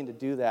you're willing to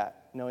do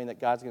that, knowing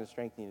that God's going to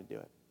strengthen you to do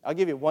it. I'll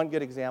give you one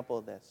good example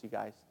of this, you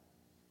guys.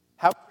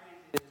 How crazy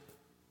it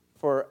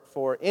is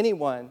for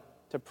anyone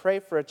to pray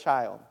for a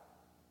child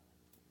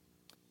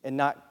and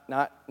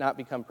not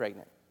become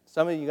pregnant.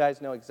 Some of you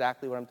guys know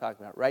exactly what I'm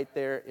talking about. Right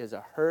there is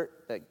a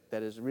hurt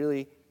that is really,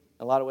 in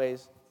a lot of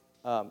ways,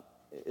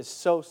 is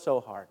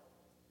so hard.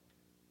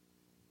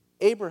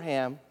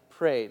 Abraham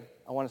prayed,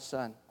 I want a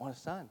son. I want a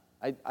son.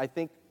 I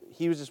think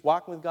he was just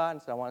walking with God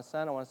and said, I want a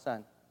son, I want a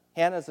son.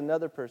 Hannah's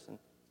another person.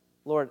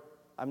 Lord,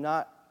 I'm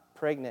not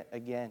pregnant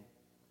again.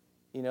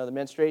 You know, the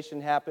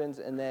menstruation happens,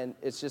 and then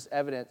it's just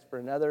evidence for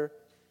another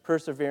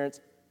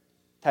perseverance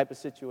type of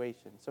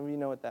situation. Some of you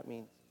know what that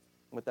means,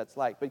 what that's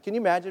like. But can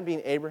you imagine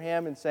being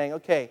Abraham and saying,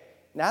 okay,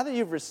 now that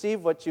you've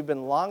received what you've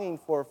been longing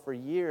for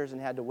years and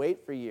had to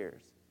wait for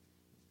years,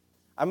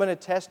 I'm going to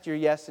test your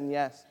yes and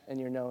yes and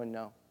your no and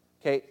no.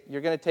 Okay,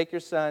 you're going to take your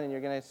son and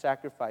you're going to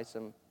sacrifice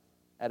him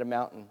at a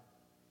mountain.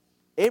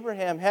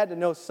 Abraham had to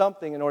know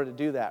something in order to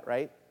do that,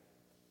 right?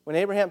 When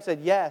Abraham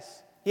said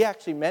yes, he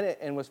actually meant it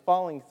and was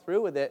following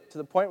through with it to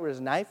the point where his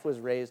knife was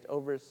raised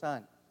over his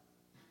son.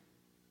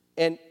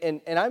 And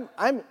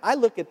I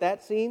look at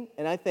that scene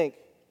and I think,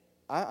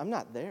 I'm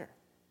not there.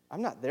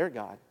 I'm not there,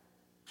 God.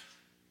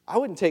 I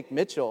wouldn't take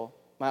Mitchell,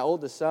 my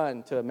oldest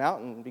son, to a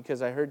mountain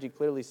because I heard you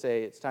clearly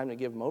say it's time to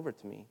give him over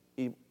to me.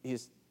 He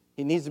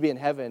needs to be in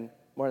heaven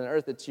more than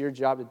earth. It's your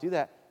job to do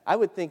that. I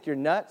would think you're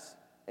nuts,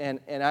 and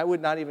I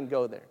would not even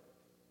go there.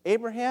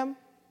 Abraham,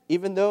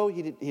 even though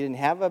he didn't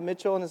have a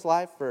Mitchell in his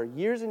life for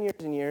years and years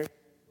and years,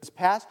 was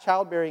past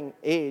childbearing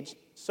age,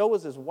 so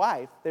was his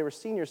wife. They were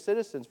senior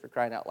citizens, for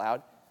crying out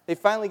loud. They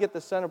finally get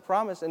the son of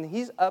promise, and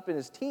he's up in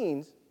his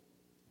teens.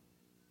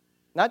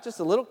 Not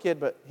just a little kid,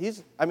 but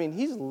he's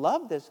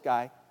loved this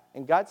guy.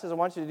 And God says, I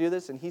want you to do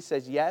this, and he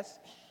says yes,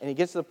 and he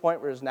gets to the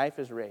point where his knife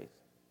is raised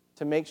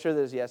to make sure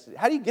that his yes is.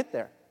 How do you get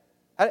there?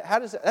 How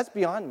does that? That's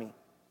beyond me.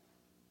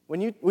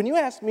 When you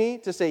ask me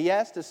to say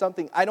yes to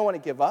something I don't want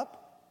to give up,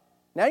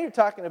 now you're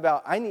talking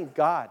about I need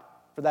God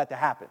for that to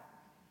happen.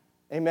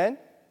 Amen?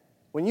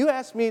 When you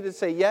ask me to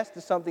say yes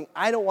to something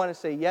I don't want to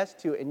say yes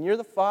to, and you're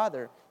the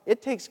Father,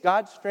 it takes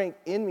God's strength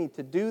in me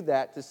to do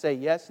that, to say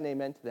yes and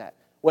amen to that.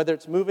 Whether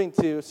it's moving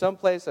to some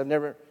place I've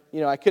never,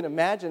 I couldn't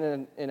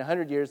imagine in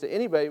 100 years that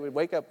anybody would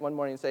wake up one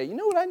morning and say, you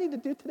know what I need to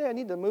do today? I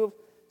need to move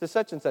to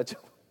such and such.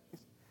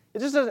 It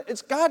just doesn't,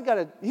 it's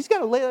He's got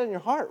to lay that in your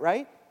heart,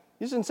 right?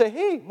 You shouldn't say,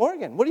 hey,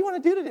 Morgan, what do you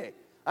want to do today?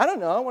 I don't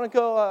know, I want to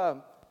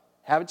go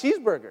have a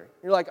cheeseburger.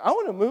 You're like, I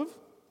want to move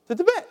to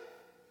Tibet.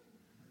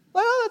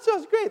 Like, oh, that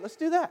sounds great. Let's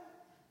do that.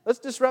 Let's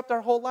disrupt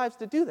our whole lives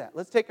to do that.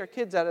 Let's take our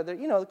kids out of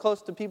there,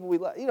 close to people we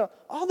love.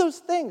 All those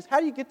things. How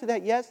do you get to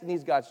that yes? It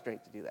needs God's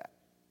strength to do that.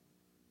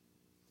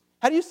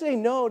 How do you say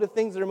no to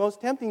things that are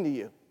most tempting to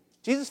you?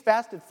 Jesus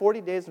fasted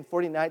 40 days and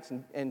 40 nights,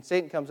 and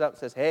Satan comes up and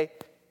says, hey,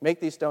 make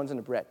these stones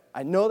into bread.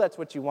 I know that's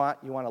what you want.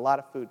 You want a lot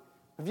of food.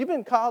 Have you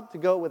been called to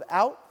go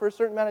without for a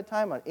certain amount of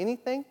time on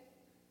anything?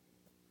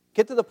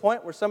 Get to the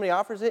point where somebody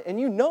offers it, and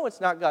you know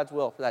it's not God's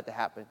will for that to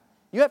happen.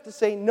 You have to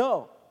say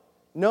no.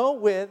 No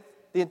with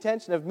the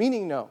intention of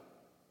meaning no.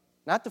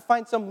 Not to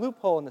find some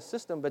loophole in the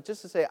system, but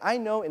just to say, I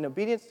know in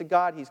obedience to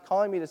God, He's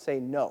calling me to say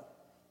no.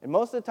 And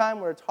most of the time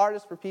where it's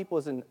hardest for people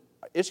is in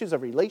issues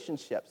of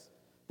relationships.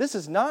 This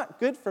is not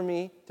good for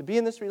me to be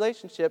in this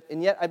relationship,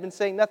 and yet I've been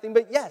saying nothing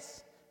but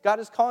yes. God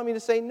is calling me to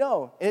say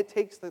no. And it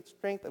takes the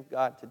strength of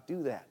God to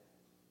do that.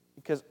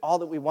 Because all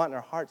that we want in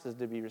our hearts is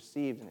to be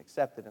received and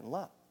accepted and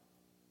loved.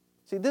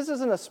 See, this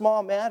isn't a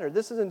small matter.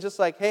 This isn't just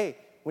like, hey,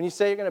 when you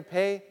say you're going to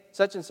pay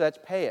such and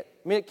such, pay it.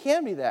 I mean, it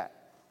can be that.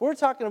 We're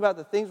talking about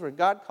the things where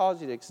God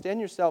calls you to extend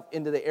yourself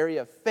into the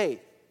area of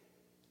faith.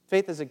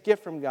 Faith is a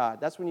gift from God.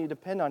 That's when you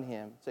depend on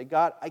Him. Say,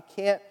 God,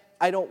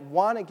 I don't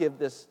want to give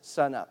this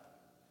son up.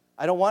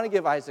 I don't want to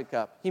give Isaac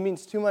up. He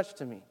means too much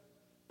to me.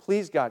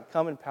 Please, God,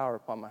 come in power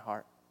upon my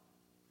heart.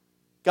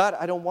 God,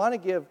 I don't want to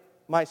give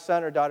my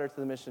son or daughter to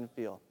the mission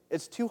field.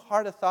 It's too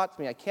hard a thought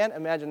to me. I can't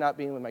imagine not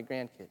being with my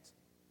grandkids.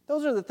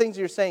 Those are the things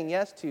you're saying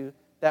yes to,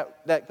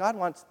 that God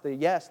wants the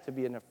yes to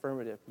be an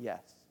affirmative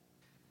yes,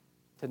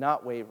 to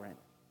not waver in.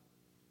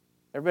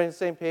 Everybody on the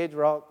same page?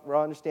 We're all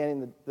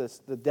understanding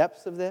the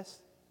depths of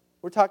this?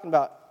 We're talking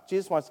about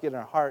Jesus wants to get in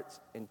our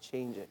hearts and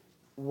change it.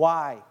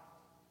 Why?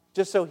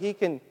 Just so He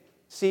can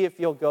see if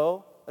you'll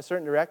go a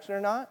certain direction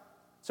or not?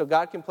 So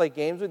God can play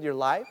games with your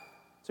life?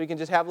 So He can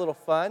just have a little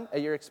fun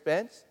at your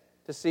expense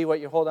to see what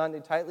you hold on to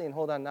tightly and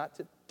hold on not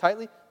to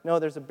tightly? No,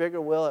 there's a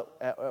bigger will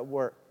at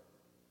work.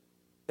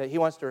 That He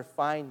wants to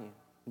refine you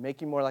and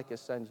make you more like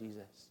His Son,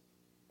 Jesus.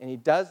 And He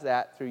does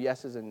that through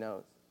yeses and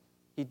nos.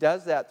 He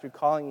does that through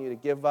calling you to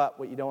give up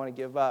what you don't want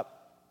to give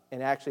up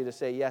and actually to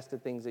say yes to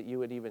things that you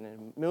would even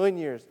in a million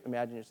years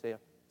imagine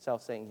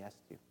yourself saying yes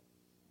to.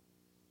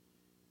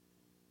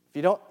 If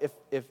you don't,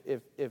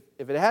 if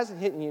it hasn't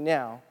hit you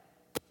now,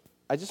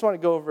 I just want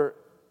to go over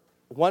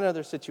one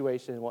other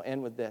situation, and we'll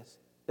end with this.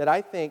 That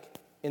I think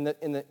in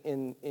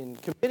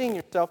committing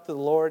yourself to the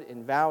Lord,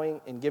 in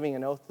vowing and giving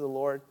an oath to the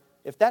Lord,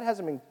 if that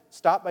hasn't been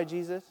stopped by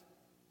Jesus,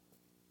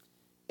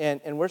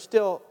 and we're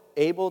still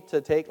able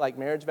to take like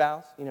marriage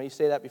vows, you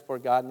say that before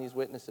God and these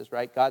witnesses,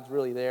 right? God's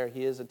really there.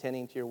 He is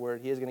attending to your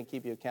word. He is going to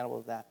keep you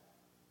accountable to that.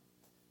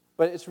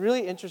 But it's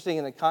really interesting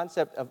in the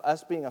concept of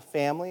us being a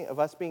family, of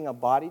us being a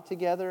body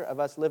together, of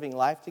us living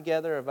life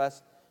together, of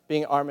us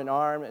being arm in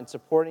arm and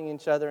supporting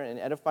each other and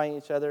edifying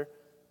each other.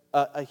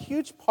 A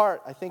huge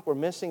part I think we're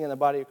missing in the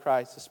body of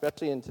Christ,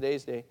 especially in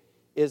today's day,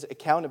 is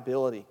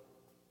accountability.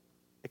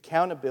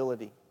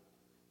 Accountability.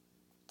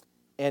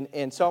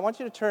 And so I want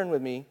you to turn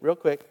with me real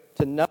quick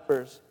to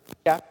Numbers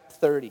chapter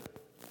 30.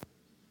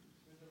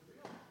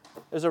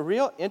 There's a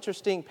real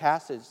interesting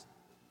passage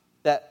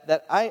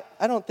that I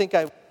don't think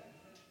I,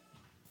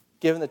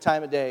 given the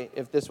time of day,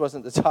 if this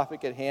wasn't the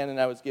topic at hand and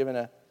I was given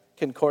a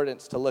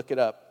concordance to look it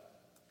up.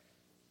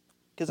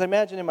 Because I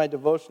imagine in my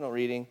devotional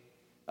reading,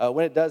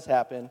 when it does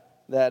happen,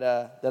 that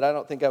I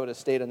don't think I would have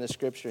stayed on this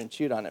scripture and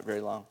chewed on it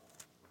very long.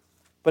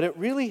 But it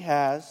really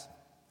has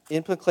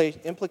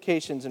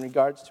implications in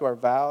regards to our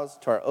vows,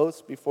 to our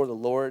oaths before the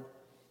Lord,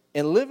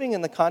 and living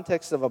in the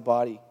context of a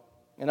body.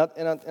 And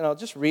I'll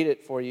just read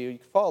it for you. You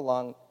can follow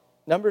along.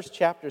 Numbers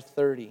chapter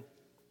 30.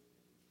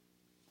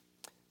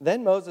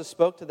 Then Moses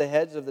spoke to the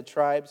heads of the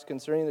tribes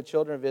concerning the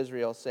children of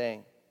Israel,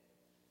 saying,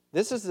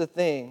 "This is the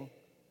thing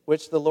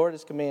which the Lord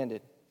has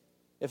commanded.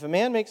 If a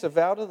man makes a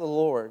vow to the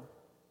Lord,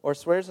 or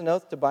swears an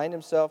oath to bind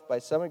himself by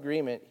some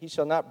agreement, he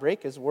shall not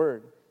break his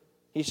word.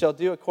 He shall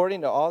do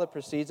according to all that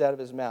proceeds out of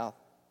his mouth.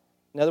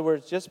 In other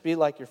words, just be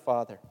like your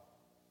father.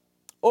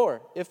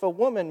 Or, if a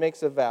woman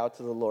makes a vow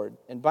to the Lord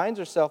and binds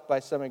herself by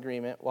some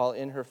agreement while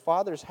in her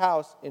father's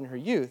house in her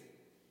youth,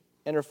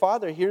 and her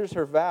father hears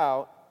her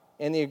vow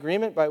and the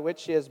agreement by which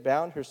she has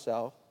bound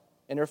herself,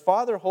 and her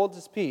father holds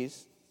his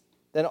peace,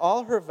 then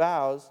all her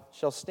vows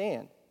shall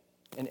stand,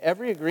 and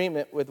every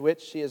agreement with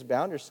which she has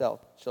bound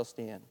herself shall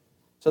stand."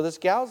 So this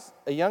gal's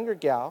a younger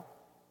gal.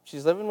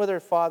 She's living with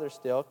her father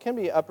still. Can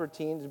be upper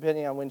teens,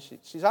 depending on when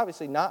she's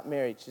obviously not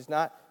married. She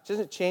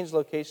doesn't change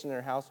location in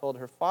her household.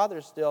 Her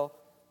father's still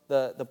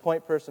the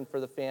point person for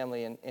the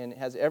family and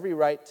has every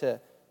right to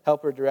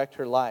help her direct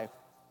her life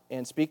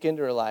and speak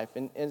into her life.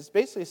 And it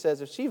basically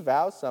says if she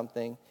vows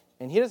something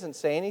and he doesn't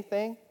say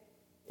anything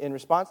in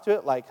response to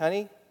it, like,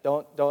 honey,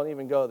 don't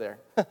even go there.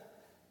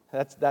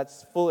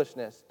 That's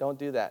foolishness. Don't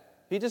do that.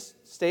 If he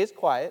just stays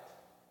quiet,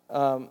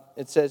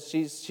 it says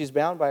she's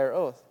bound by her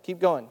oath. Keep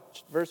going.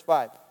 Verse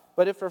 5.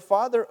 But if her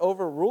father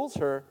overrules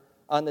her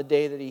on the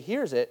day that he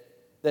hears it,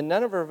 then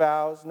none of her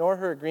vows nor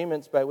her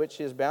agreements by which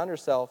she has bound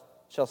herself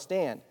shall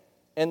stand.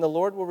 And the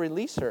Lord will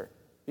release her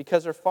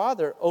because her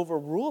father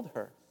overruled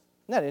her.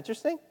 Isn't that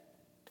interesting?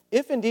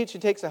 If indeed she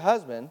takes a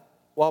husband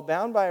while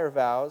bound by her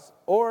vows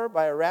or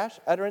by a rash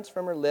utterance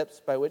from her lips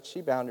by which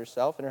she bound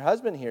herself, and her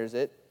husband hears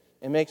it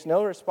and makes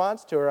no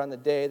response to her on the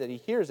day that he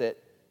hears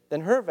it,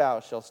 then her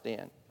vows shall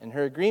stand, and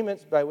her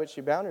agreements by which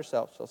she bound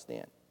herself shall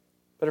stand.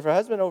 But if her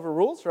husband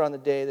overrules her on the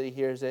day that he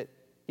hears it,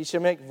 he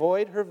shall make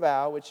void her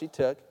vow which she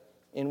took,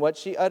 in what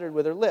she uttered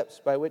with her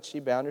lips, by which she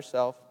bound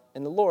herself,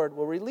 and the Lord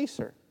will release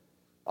her.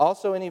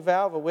 Also, any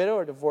vow of a widow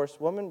or divorced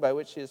woman by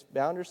which she has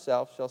bound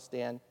herself shall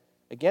stand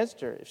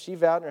against her. If she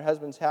vowed in her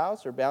husband's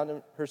house or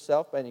bound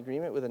herself by an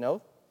agreement with an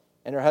oath,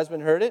 and her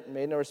husband heard it and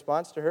made no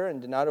response to her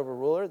and did not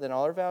overrule her, then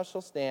all her vows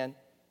shall stand.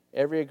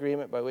 Every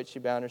agreement by which she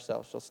bound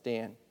herself shall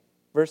stand.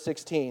 Verse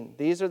 16,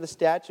 these are the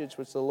statutes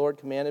which the Lord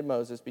commanded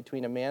Moses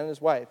between a man and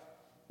his wife,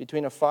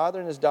 between a father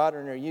and his daughter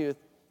in her youth,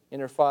 in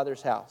her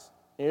father's house.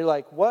 And you're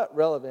like, what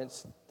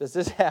relevance does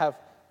this have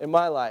in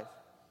my life?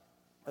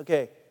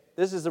 Okay,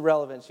 this is the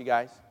relevance, you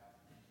guys.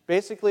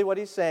 Basically what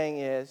he's saying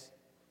is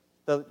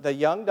the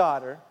young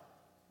daughter,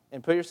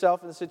 and put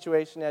yourself in the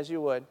situation as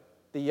you would,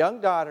 the young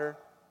daughter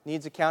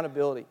needs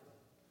accountability.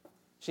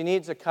 She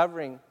needs a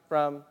covering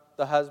from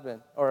the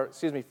husband,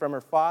 from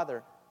her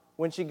father.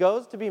 When she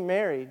goes to be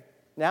married,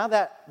 now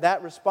that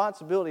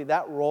responsibility,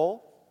 that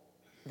role,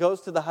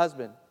 goes to the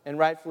husband, and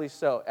rightfully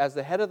so. As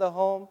the head of the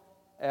home,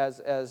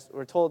 as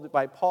we're told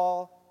by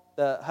Paul,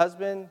 the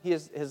husband, he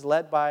is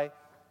led by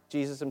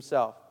Jesus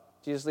himself.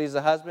 Jesus leads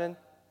the husband.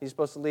 He's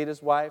supposed to lead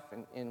his wife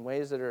in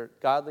ways that are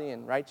godly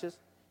and righteous,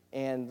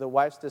 and the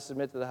wife's to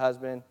submit to the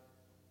husband.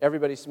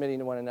 Everybody's submitting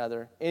to one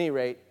another. At any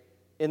rate,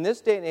 in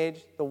this day and age,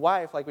 the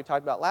wife, like we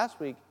talked about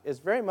last week, is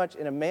very much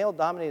in a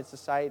male-dominated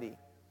society.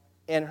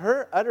 And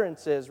her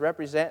utterances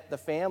represent the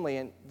family.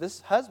 And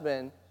this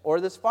husband or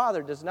this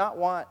father does not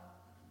want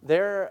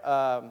their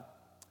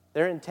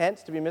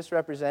intents to be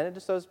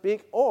misrepresented, so to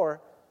speak, or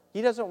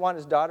he doesn't want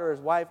his daughter or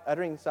his wife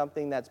uttering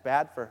something that's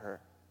bad for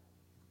her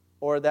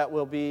or that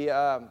will be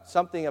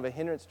something of a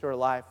hindrance to her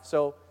life.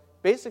 So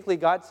basically,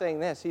 God's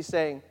saying this. He's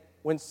saying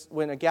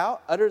when a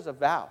gal utters a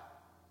vow,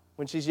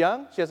 when she's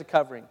young, she has a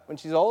covering. When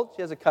she's old,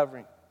 she has a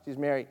covering. She's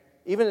married.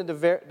 Even a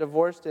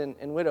divorced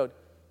and widowed.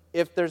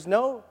 If there's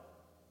no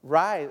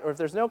rise or if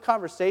there's no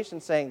conversation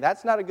saying,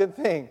 that's not a good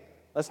thing,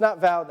 let's not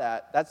vow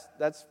that,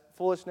 that's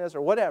foolishness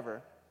or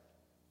whatever.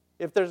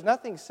 If there's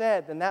nothing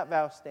said, then that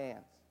vow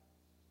stands.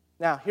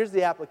 Now, here's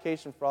the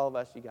application for all of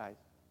us, you guys.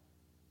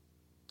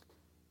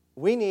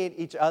 We need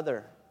each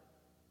other.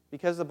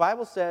 Because the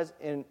Bible says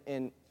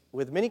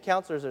with many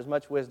counselors there's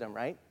much wisdom,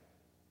 right?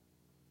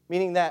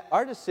 Meaning that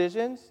our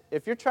decisions,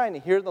 if you're trying to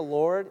hear the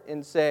Lord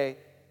and say,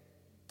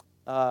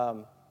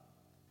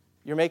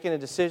 you're making a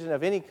decision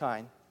of any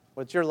kind,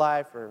 whether it's your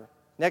life or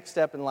next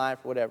step in life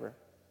or whatever,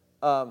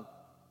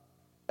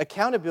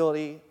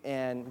 accountability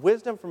and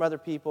wisdom from other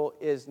people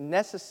is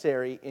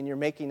necessary in your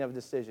making of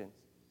decisions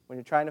when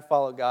you're trying to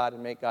follow God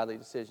and make godly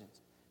decisions.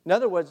 In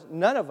other words,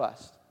 none of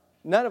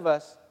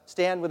us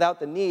stand without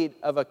the need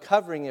of a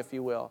covering, if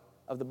you will,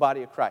 of the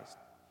body of Christ.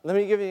 Let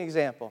me give you an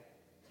example.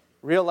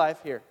 Real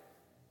life here.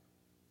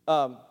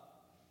 I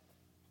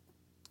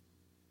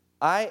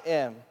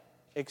am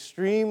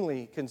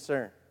extremely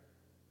concerned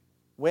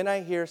when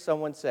I hear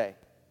someone say,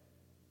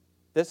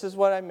 this is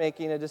what I'm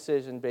making a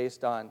decision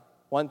based on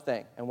one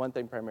thing, and one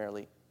thing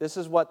primarily. This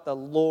is what the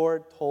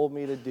Lord told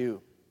me to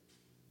do.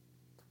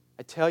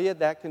 I tell you,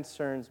 that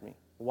concerns me.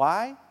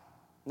 Why?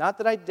 Not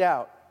that I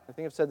doubt. I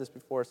think I've said this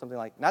before, something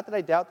like, not that I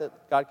doubt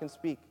that God can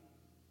speak.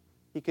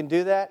 He can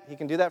do that. He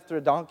can do that through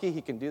a donkey.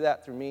 He can do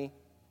that through me.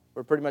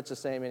 We're pretty much the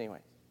same anyway.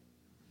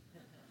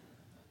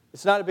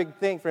 It's not a big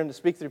thing for him to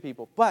speak through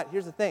people. But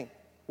here's the thing.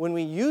 When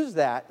we use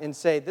that and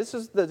say, this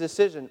is the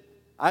decision,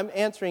 I'm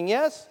answering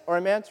yes or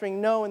I'm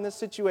answering no in this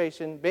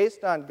situation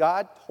based on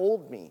God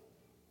told me,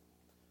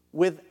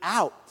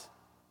 without,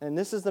 and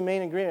this is the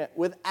main agreement,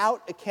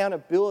 without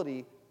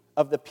accountability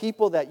of the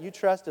people that you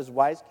trust as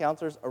wise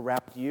counselors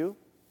around you,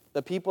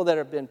 the people that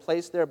have been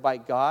placed there by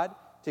God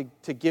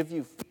to give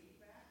you feedback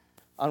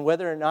on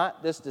whether or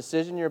not this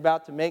decision you're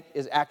about to make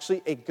is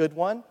actually a good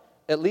one,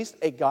 at least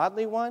a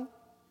godly one,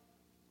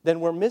 then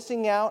we're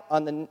missing out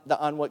on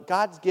on what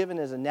God's given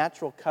as a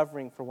natural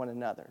covering for one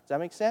another. Does that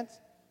make sense?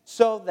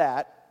 So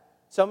that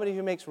somebody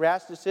who makes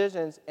rash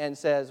decisions and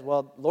says,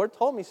 well, Lord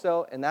told me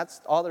so, and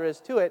that's all there is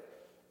to it,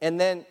 and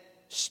then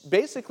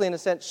basically, in a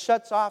sense,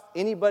 shuts off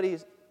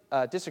anybody's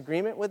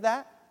disagreement with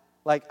that.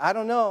 Like, I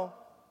don't know.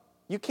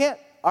 You can't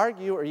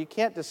argue or you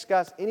can't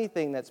discuss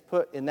anything that's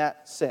put in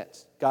that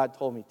sense. God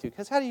told me to.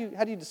 Because how do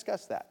you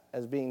discuss that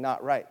as being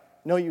not right?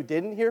 No, you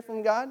didn't hear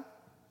from God?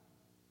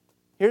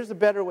 Here's the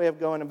better way of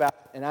going about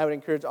it, and I would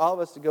encourage all of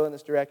us to go in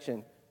this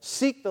direction.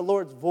 Seek the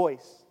Lord's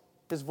voice.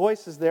 His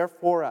voice is there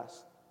for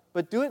us.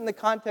 But do it in the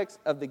context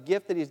of the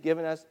gift that He's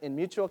given us in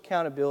mutual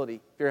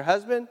accountability. If you're a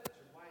husband,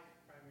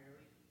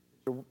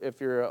 if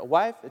you're a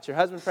wife, it's your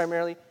husband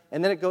primarily,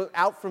 and then it goes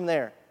out from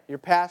there. Your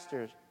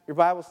pastors, your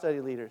Bible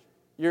study leaders,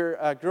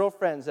 your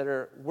girlfriends that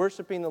are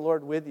worshiping the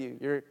Lord with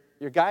you,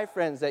 your guy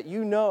friends that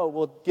you know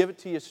will give it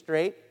to you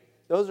straight.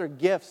 Those are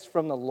gifts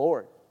from the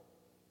Lord.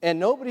 And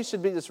nobody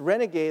should be this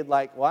renegade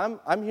like, well,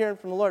 I'm hearing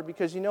from the Lord,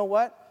 because you know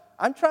what?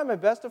 I'm trying my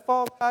best to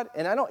follow God,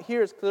 and I don't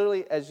hear as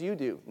clearly as you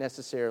do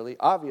necessarily.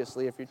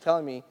 Obviously, if you're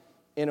telling me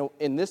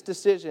in this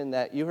decision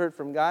that you heard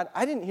from God,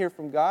 I didn't hear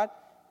from God,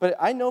 but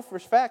I know for a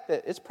fact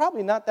that it's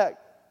probably not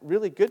that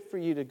really good for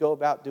you to go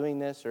about doing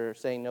this or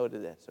saying no to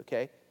this,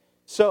 okay?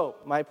 So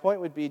my point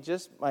would be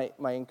just my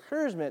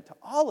encouragement to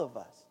all of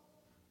us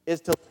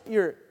is to let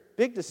your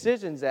big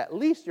decisions, at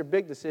least your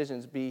big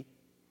decisions, be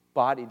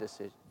body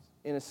decisions,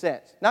 in a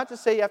sense. Not to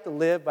say you have to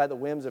live by the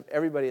whims of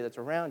everybody that's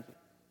around you,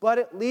 but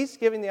at least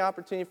giving the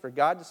opportunity for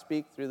God to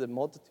speak through the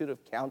multitude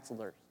of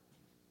counselors,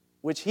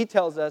 which he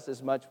tells us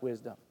is much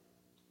wisdom.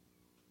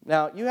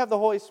 Now, you have the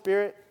Holy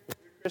Spirit. If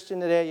you're a Christian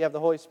today, you have the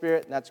Holy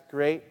Spirit, and that's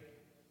great.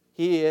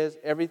 He is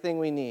everything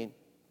we need.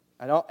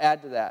 I don't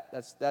add to that.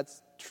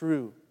 That's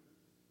true.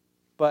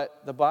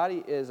 But the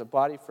body is a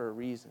body for a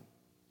reason.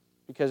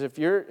 Because if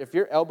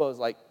your elbow is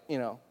like,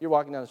 you're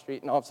walking down the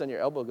street and all of a sudden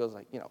your elbow goes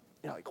like, you're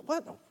like,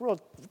 what in the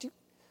world?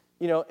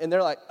 And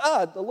they're like,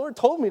 the Lord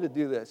told me to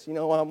do this.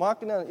 While I'm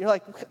walking down, you're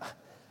like,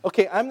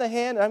 okay, I'm the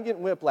hand and I'm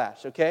getting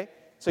whiplash, okay?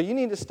 So you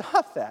need to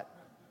stop that.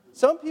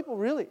 Some people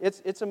really,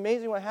 it's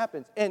amazing what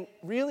happens. And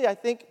really, I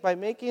think by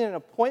making an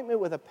appointment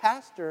with a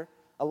pastor,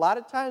 a lot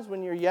of times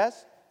when you're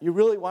yes, you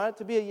really want it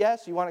to be a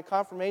yes. You want a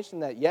confirmation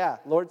that, yeah,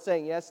 Lord's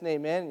saying yes and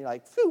amen. And you're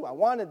like, phew, I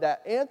wanted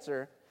that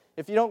answer.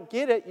 If you don't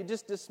get it, you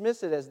just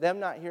dismiss it as them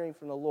not hearing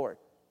from the Lord.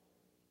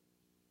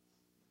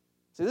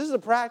 So this is a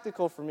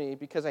practical for me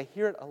because I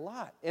hear it a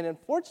lot. And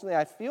unfortunately,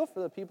 I feel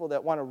for the people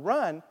that want to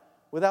run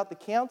without the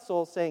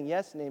counsel saying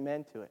yes and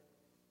amen to it.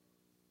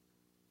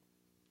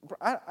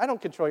 I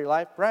don't control your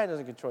life. Brian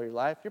doesn't control your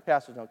life. Your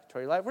pastors don't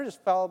control your life. We're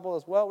just fallible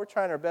as well. We're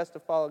trying our best to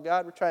follow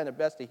God. We're trying our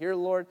best to hear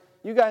the Lord.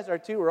 You guys are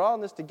too. We're all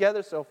in this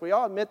together. So if we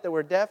all admit that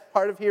we're deaf,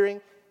 hard of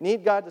hearing,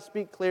 need God to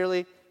speak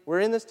clearly,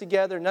 we're in this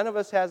together. None of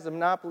us has the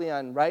monopoly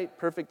on right,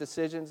 perfect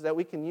decisions, that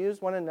we can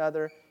use one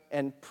another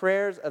and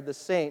prayers of the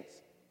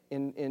saints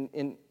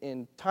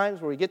in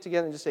times where we get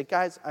together and just say,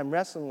 guys, I'm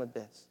wrestling with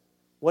this.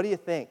 What do you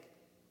think?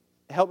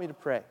 Help me to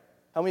pray.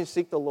 Help me to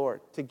seek the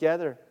Lord.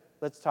 Together,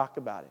 let's talk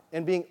about it.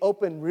 And being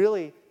open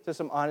really to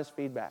some honest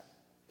feedback.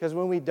 Because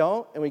when we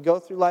don't and we go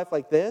through life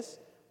like this,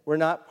 we're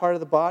not part of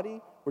the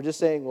body. We're just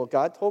saying, well,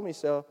 God told me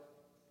so.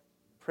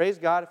 Praise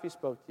God if he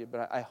spoke to you.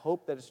 But I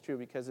hope that it's true.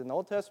 Because in the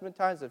Old Testament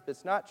times, if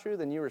it's not true,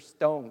 then you were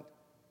stoned.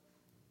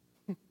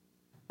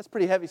 That's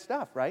pretty heavy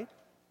stuff, right?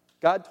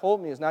 God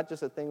told me is not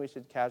just a thing we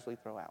should casually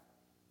throw out.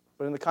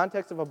 But in the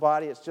context of a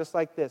body, it's just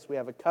like this. We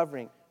have a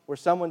covering where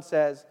someone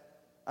says,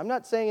 I'm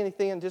not saying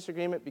anything in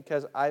disagreement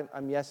because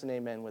I'm yes and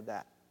amen with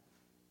that.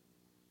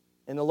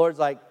 And the Lord's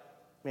like,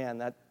 man,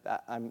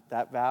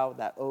 that vow,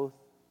 that oath,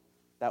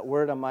 that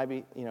word on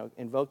my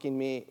invoking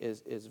me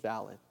is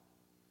valid.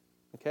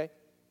 Okay?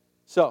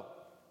 So,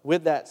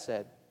 with that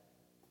said,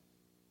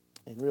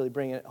 and really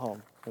bringing it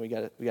home, and we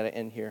got to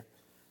end here.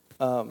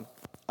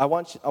 I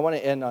want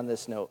to end on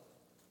this note.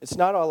 It's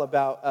not all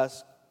about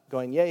us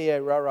going, yeah,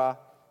 rah, rah,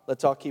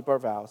 let's all keep our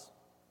vows.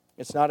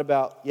 It's not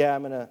about, yeah,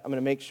 I'm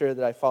gonna make sure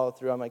that I follow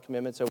through on my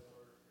commitments.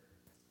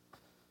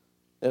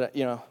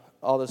 That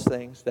all those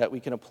things that we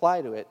can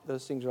apply to it.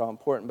 Those things are all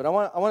important. But I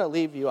want to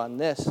leave you on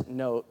this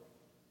note,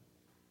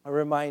 a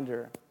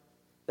reminder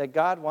that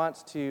God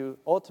wants to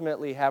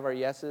ultimately have our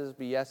yeses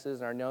be yeses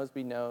and our nos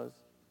be nos,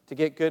 to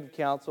get good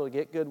counsel, to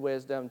get good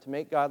wisdom, to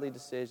make godly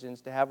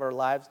decisions, to have our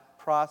lives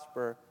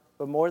prosper.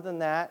 But more than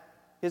that,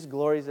 his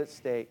glory is at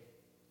stake.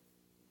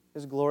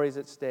 His glory is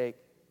at stake.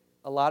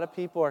 A lot of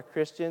people are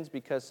Christians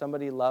because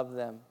somebody loved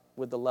them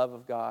with the love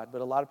of God.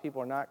 But a lot of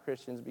people are not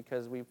Christians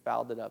because we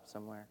fouled it up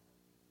somewhere.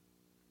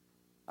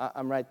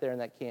 I'm right there in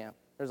that camp.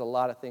 There's a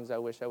lot of things I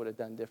wish I would have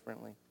done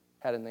differently,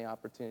 had the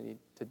opportunity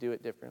to do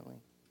it differently.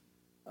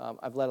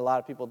 I've let a lot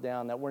of people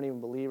down that weren't even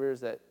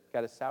believers, that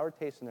got a sour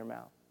taste in their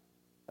mouth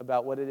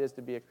about what it is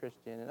to be a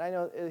Christian. And I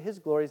know his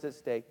glory is at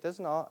stake. I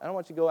don't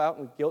want you to go out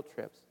with guilt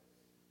trips.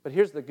 But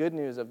here's the good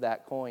news of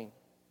that coin.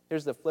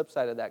 Here's the flip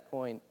side of that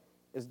coin,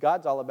 is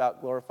God's all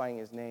about glorifying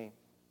his name.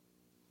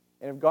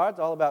 And if God's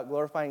all about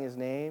glorifying his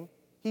name,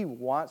 he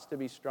wants to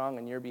be strong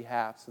on your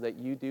behalf so that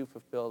you do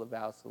fulfill the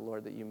vows to the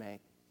Lord that you make.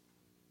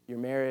 Your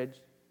marriage,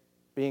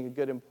 being a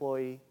good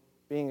employee,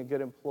 being a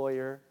good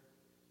employer,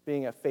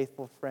 being a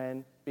faithful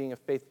friend, being a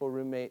faithful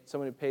roommate,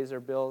 someone who pays their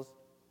bills,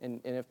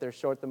 and if they're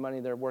short the money,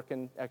 they're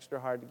working extra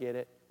hard to get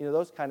it.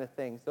 Those kind of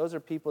things. Those are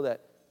people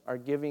that are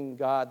giving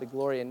God the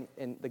glory,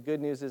 and the good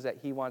news is that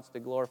he wants to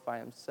glorify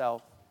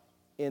himself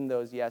in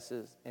those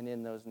yeses and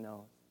in those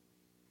no's.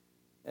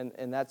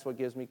 And that's what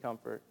gives me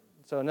comfort.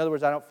 So in other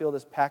words, I don't feel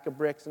this pack of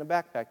bricks in a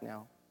backpack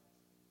now.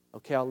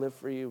 Okay, I'll live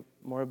for you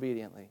more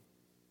obediently.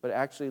 But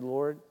actually,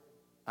 Lord,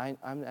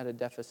 I'm at a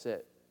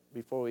deficit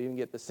before we even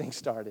get this thing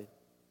started.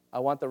 I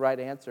want the right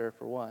answer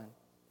for one,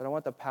 but I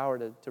want the power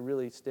to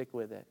really stick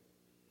with it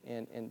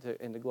and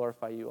to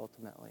glorify you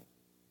ultimately.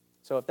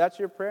 So if that's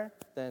your prayer,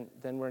 then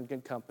we're in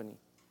good company.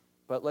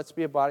 But let's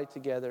be a body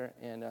together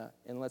and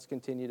let's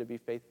continue to be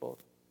faithful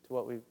to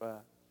what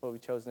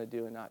we've chosen to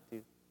do and not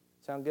do.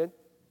 Sound good?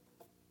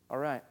 All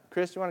right.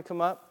 Chris, you want to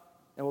come up?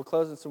 And we'll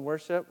close in some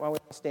worship. Why don't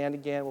we stand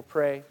again? We'll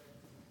pray.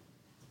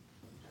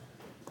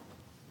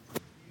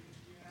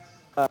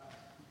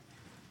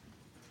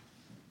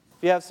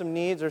 If you have some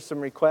needs or some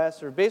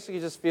requests, or basically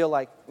just feel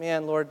like,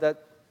 man, Lord,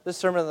 that this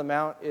Sermon on the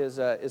Mount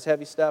is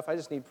heavy stuff. I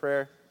just need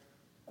prayer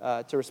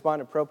to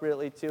respond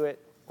appropriately to it.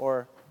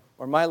 Or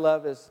my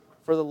love is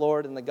for the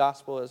Lord and the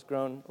gospel has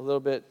grown a little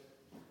bit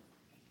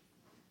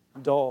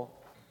dull.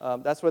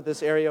 That's what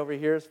this area over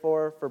here is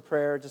for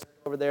prayer. Just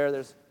over there,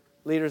 there's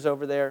leaders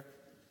over there,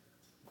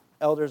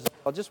 elders,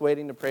 just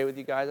waiting to pray with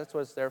you guys. That's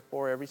what it's there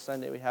for. Every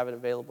Sunday we have it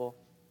available.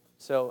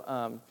 So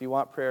if you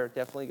want prayer,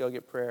 definitely go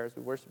get prayer as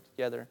we worship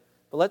together.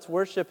 But let's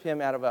worship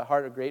him out of a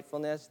heart of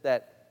gratefulness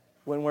that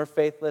when we're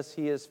faithless,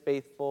 he is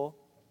faithful,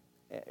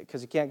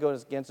 because he can't go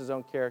against his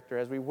own character.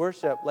 As we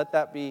worship, let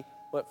that be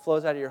what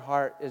flows out of your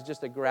heart, is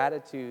just a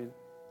gratitude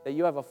that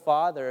you have a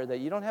Father that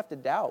you don't have to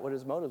doubt what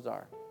his motives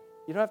are.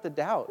 You don't have to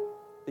doubt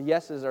the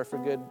yeses are for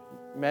good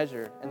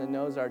measure and the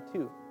no's are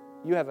too.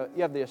 You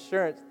have the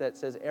assurance that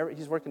says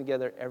he's working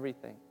together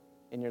everything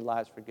in your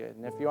lives for good.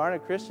 And if you aren't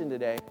a Christian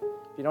today,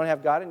 if you don't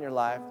have God in your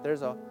life,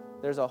 there's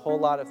a whole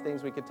lot of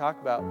things we could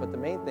talk about. But the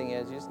main thing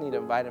is you just need to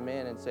invite him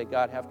in and say,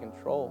 God, have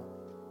control.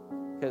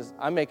 Because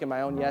I'm making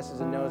my own yeses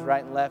and no's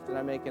right and left, and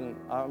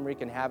I'm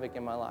wreaking havoc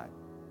in my life.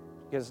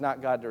 Because it's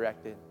not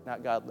God-directed,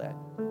 not God-led.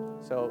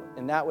 So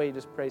in that way, you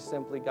just pray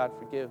simply, God,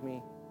 forgive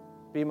me.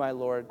 Be my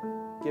Lord.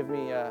 Give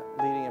me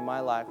leading in my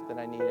life that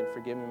I need, and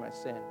forgive me my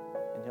sin.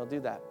 And he'll do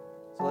that.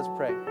 So let's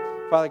pray.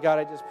 Father God,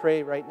 I just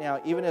pray right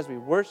now, even as we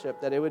worship,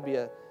 that it would be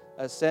a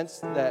sense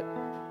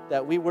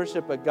that we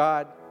worship a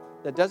God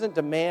that doesn't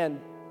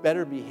demand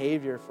better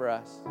behavior for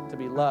us to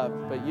be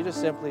loved, but you just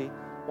simply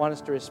want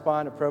us to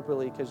respond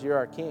appropriately because you're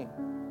our King.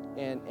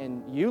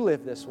 And you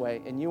live this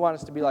way, and you want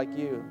us to be like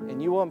you,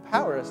 and you will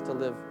empower us to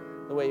live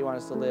the way you want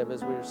us to live.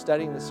 As we were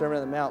studying the Sermon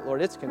on the Mount,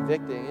 Lord, it's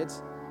convicting.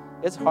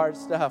 It's hard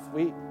stuff.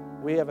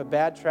 We have a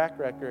bad track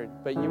record,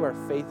 but you are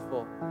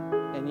faithful,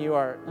 and you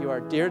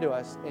are dear to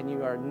us, and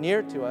you are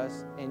near to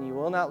us, and you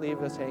will not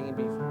leave us hanging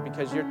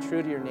because you're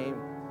true to your name.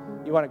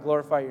 You want to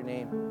glorify your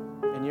name,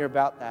 and you're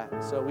about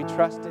that. So we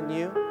trust in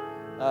you.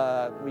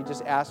 We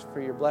just ask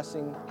for your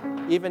blessing,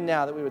 even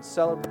now, that we would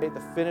celebrate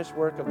the finished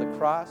work of the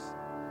cross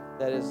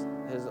that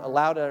has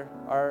allowed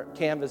our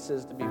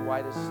canvases to be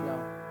white as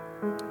snow.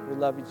 We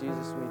love you,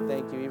 Jesus, and we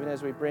thank you. Even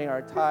as we bring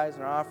our tithes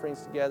and our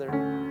offerings together,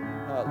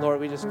 Lord,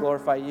 we just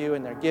glorify you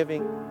in their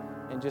giving,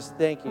 and just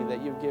thank you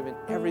that you've given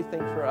everything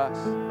for us,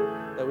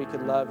 that we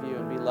could love you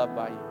and be loved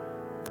by you.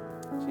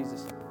 In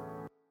Jesus' name.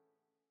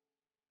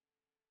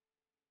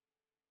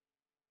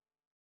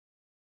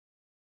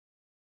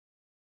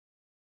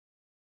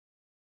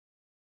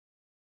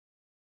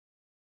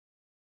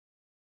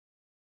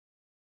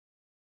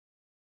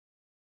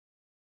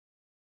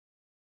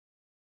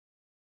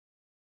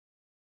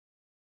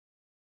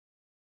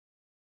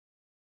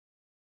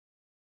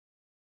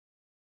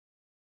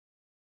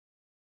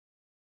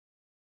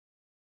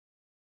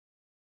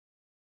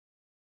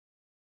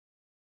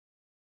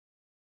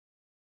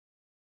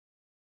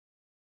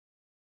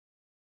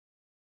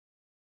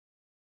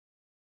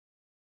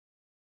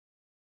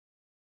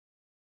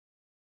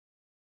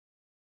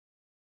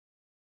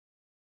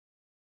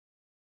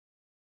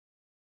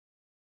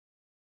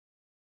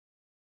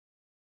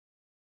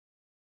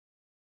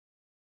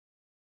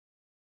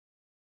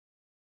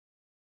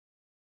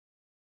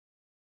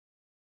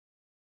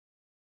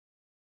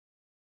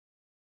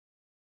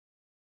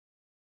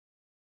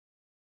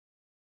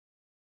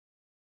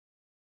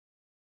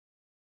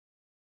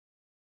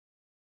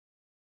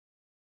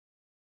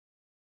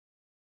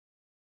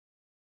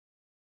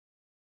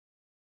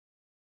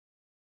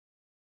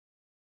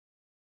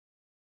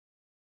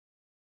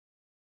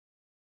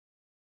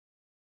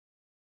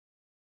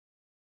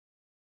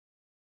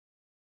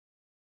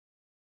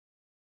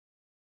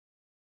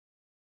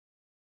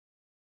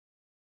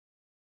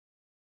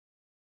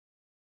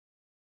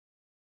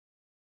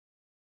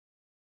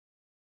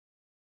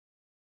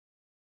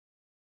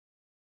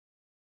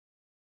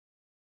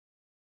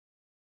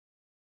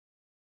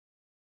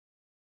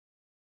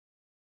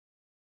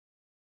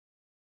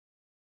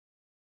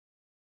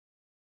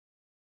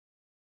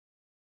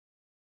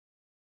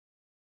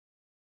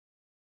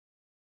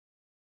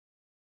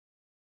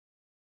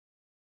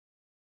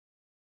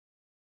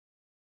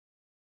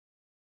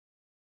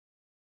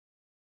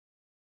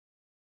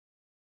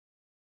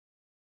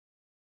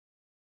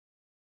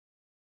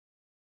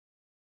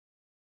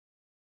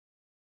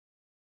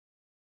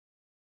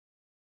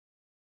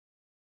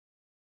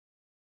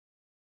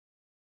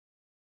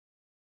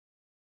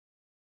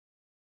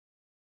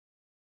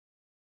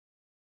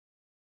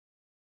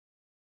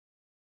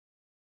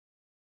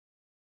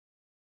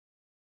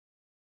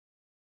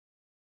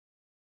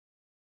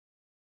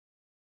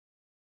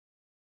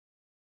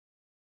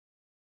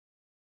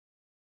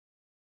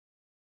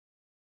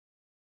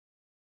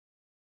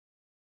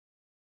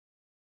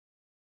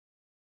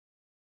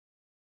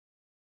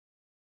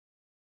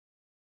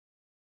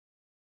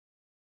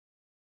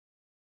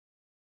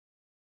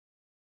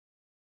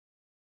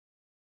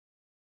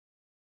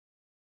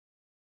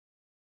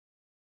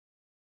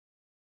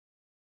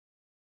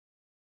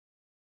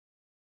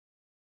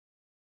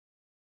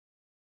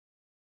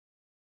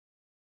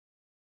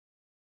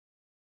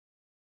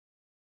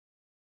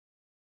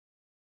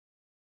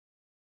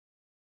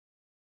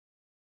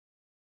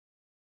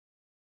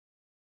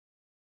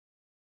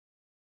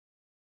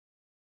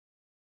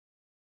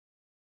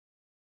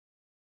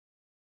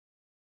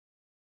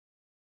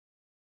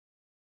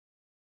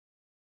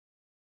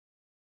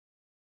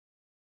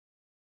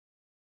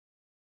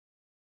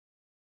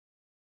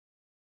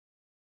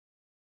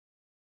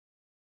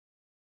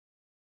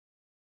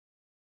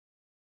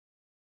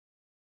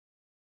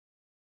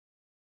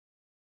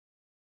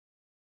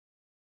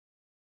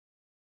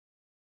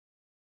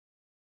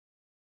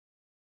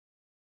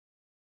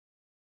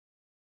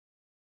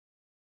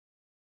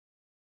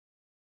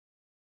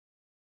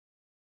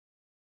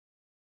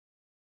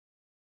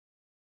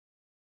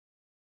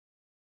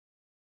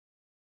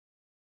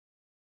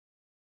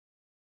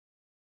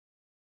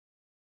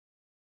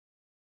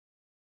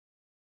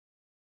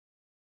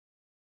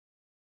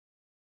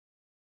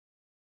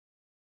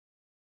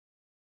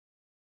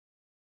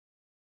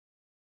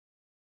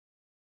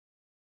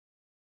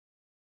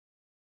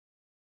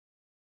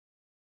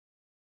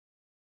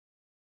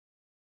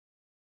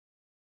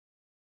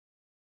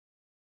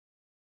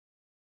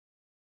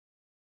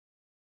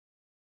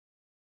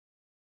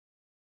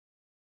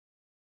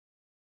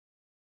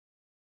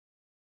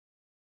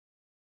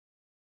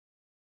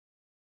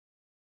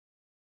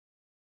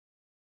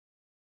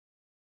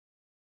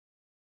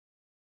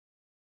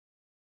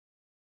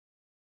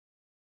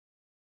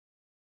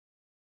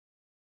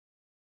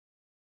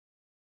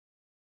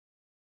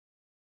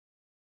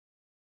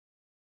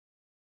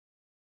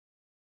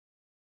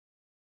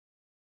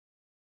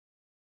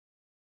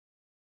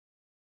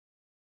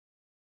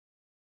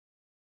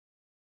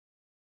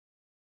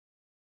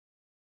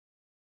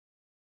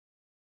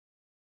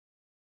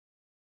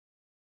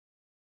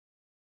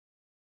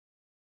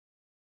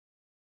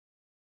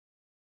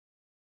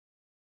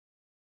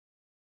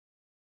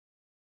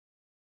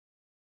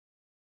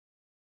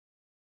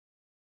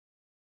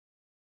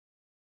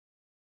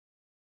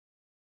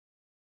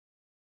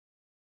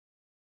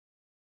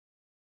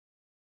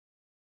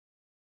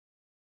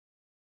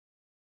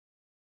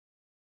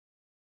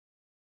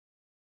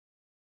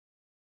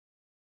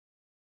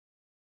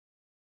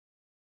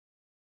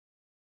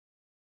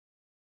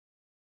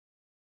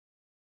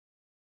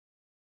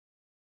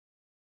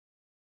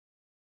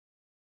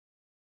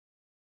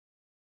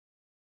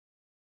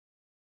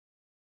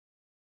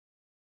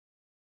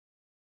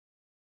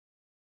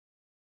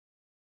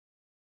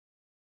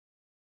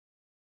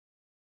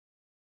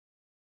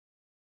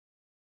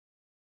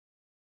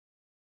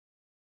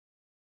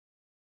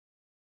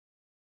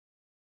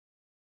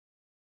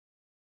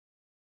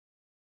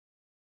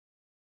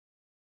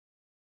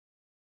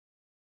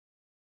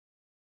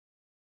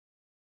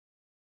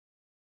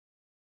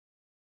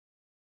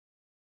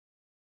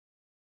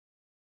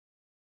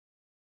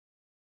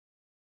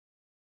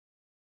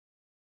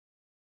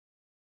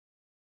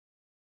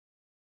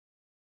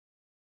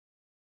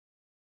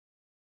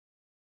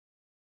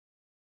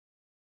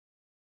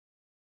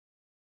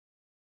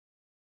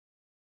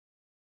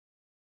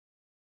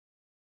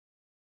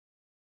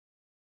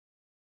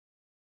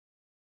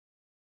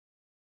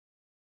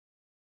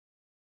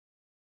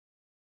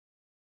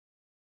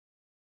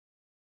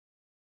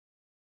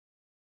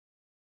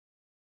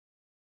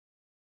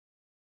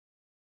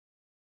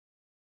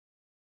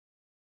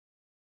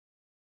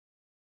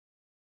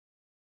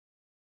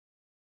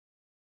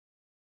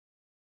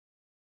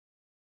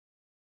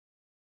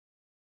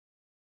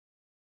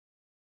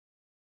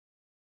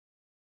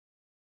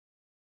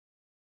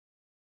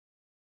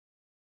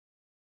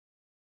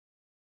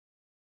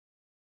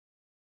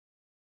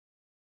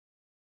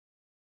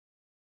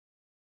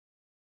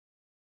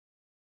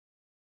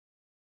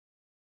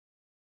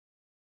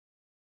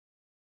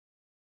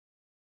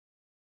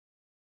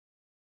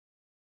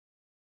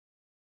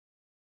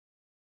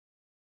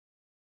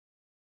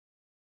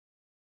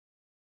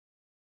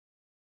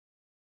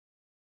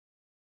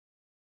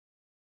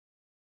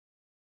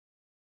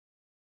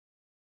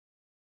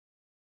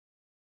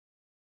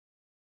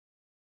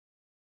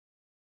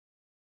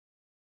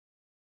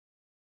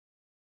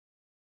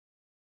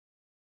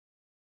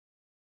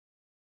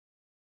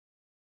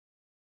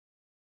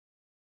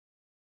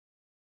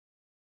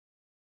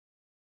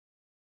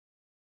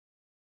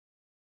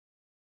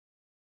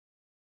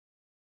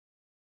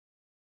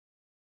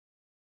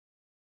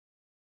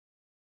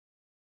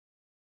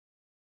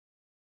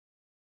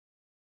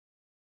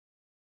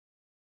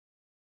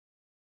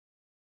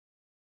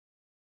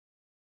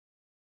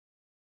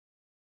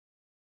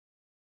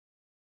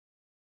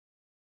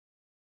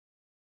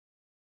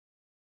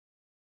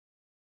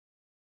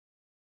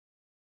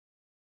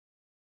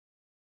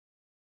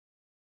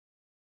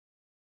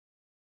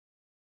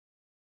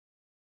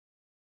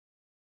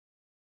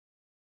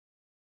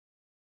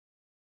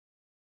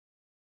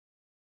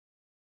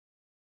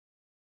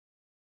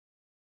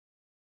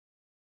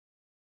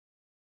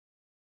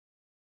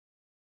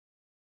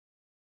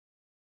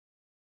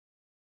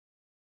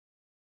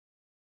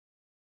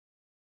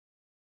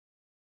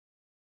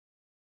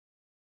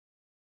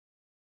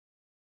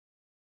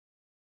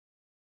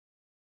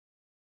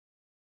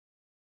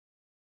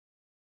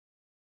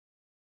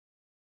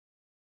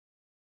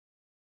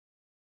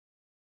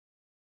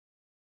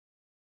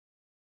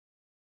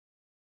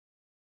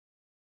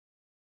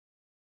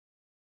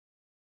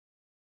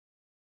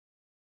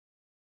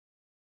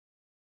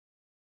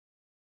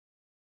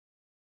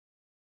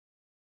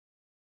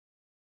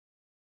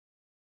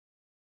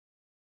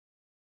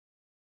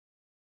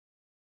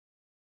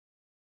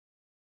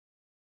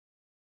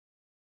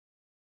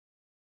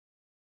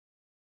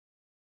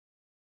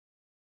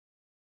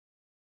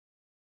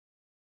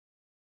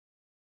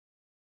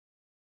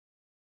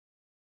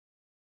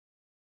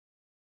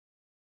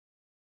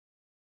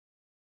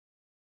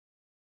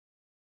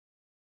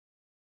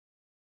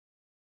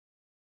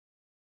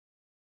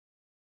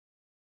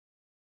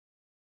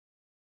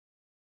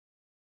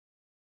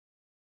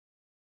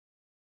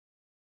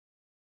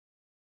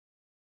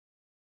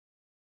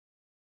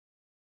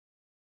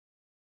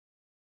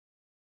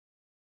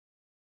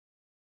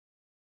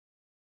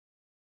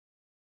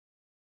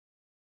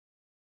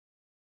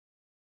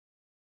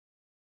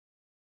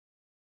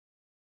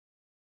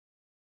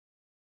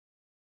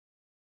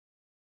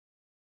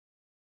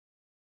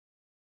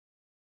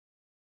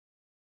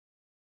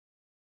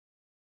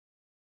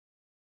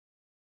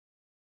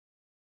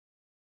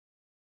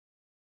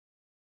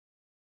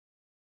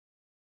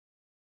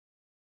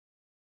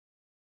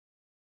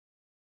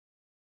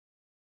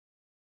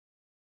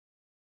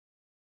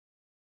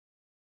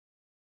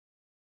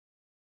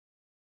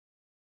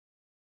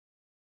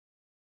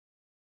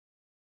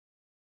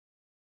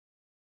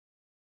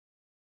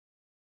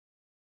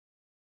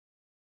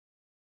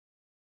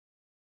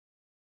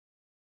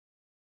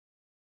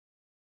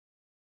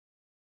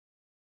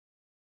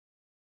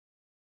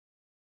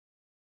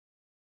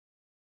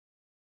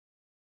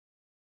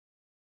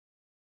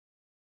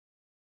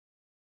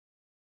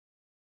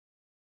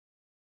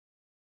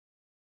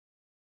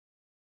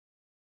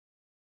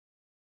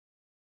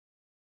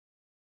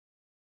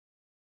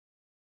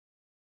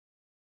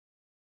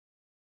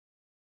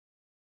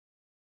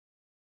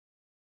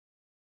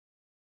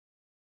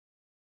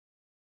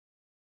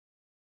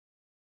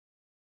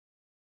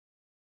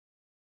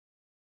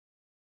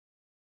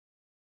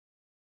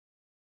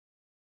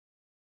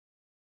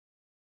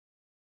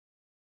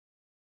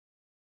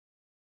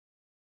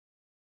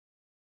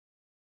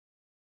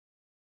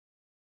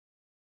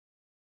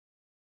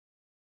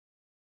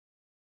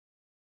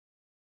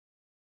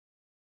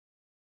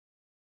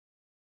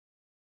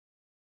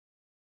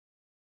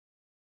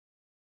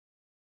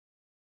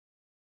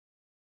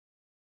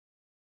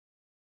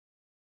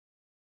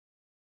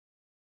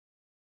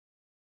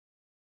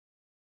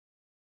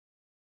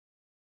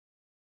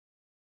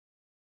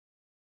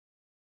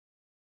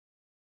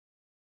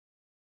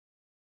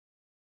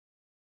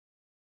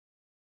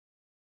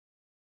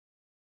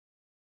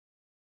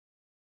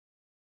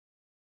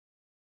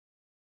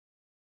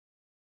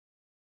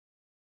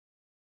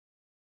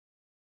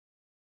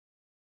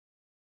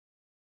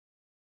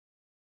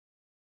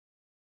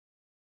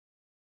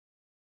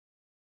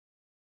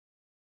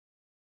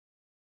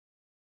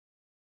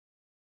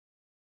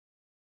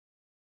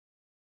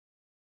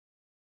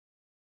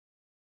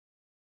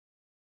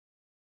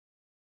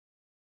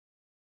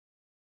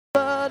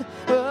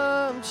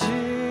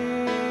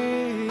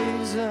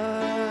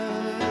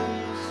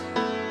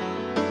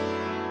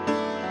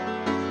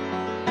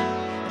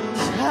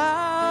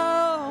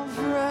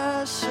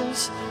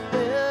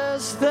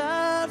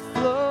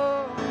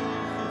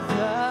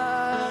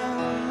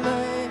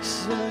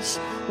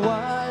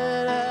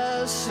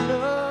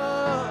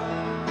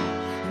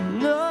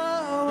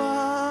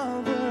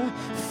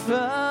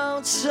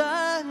 else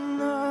I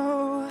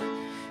know,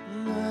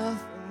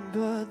 nothing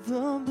but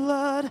the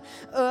blood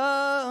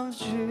of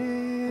Jesus.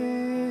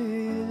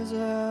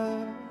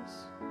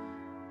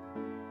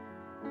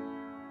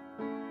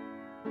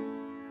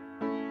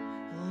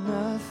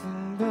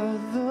 Nothing but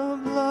the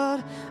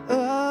blood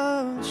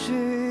of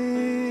Jesus.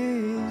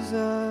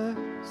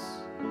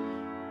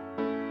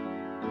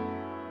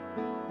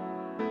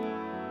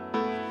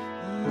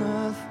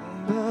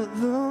 Nothing but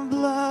the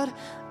blood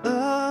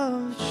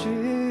of Jesus.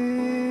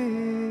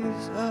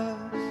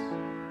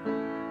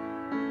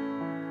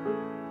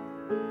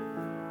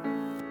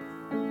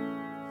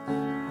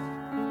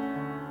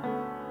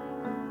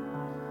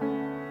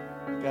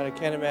 God, I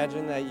can't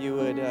imagine that you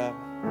would have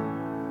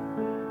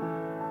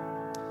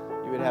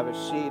a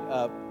sheet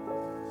up,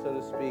 so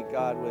to speak,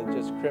 God, with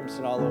just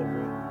crimson all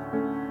over it.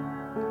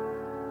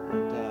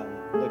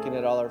 And looking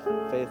at all our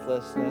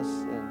faithlessness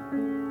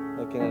and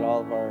looking at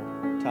all of our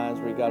times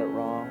where we got it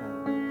wrong.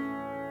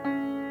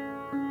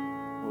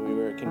 And we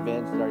were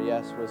convinced that our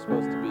yes was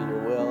supposed to be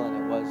your will, and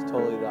it was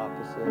totally the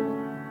opposite.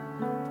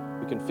 And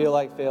we can feel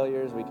like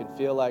failures. We can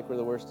feel like we're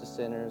the worst of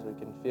sinners. We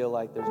can feel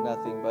like there's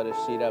nothing but a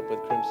sheet up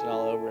with crimson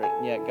all over it.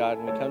 And yet, God,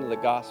 when we come to the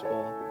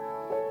gospel,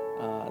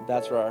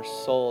 that's where our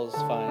souls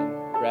find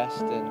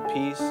rest and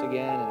peace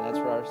again, and that's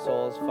where our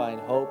souls find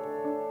hope.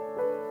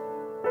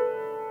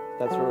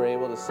 That's where we're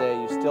able to say,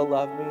 you still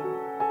love me.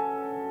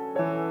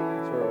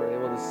 That's where we're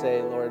able to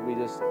say, Lord, we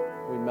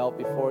melt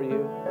before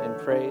you in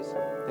praise,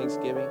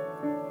 thanksgiving.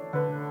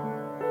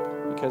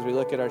 Because we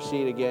look at our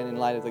sheet again in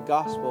light of the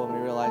gospel and we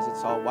realize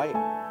it's all white.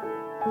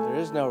 There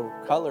is no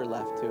color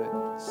left to it.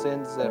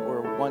 Sins that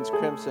were once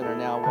crimson are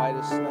now white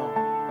as snow.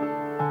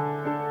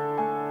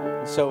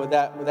 And so with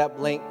that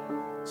blank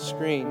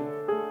screen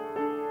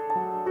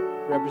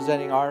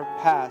representing our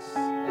past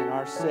and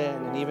our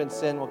sin, and even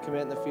sin we'll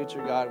commit in the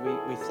future, God,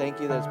 we thank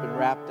you that it's been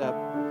wrapped up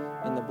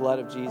in the blood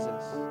of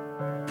Jesus.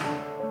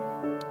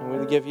 And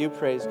we give you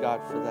praise,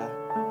 God, for that.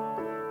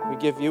 We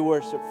give you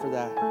worship for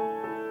that.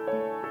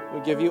 We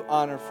give you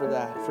honor for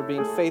that, for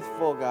being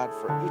faithful, God,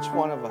 for each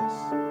one of us.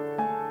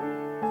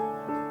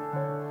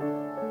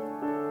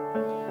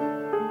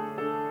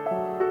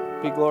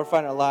 Be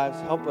glorified in our lives.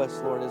 Help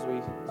us, Lord, as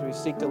we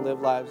seek to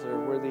live lives that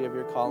are worthy of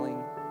your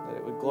calling, that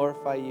it would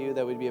glorify you,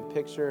 that would be a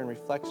picture and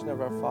reflection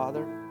of our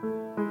Father.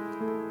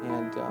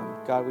 And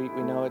God, we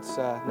know it's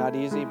not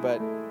easy,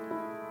 but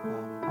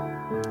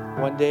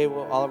one day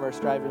all of our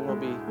striving will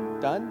be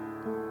done,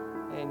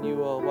 and you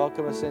will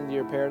welcome us into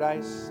your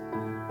paradise.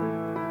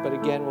 But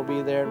again, we'll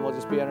be there and we'll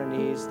just be on our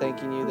knees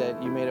thanking you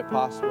that you made it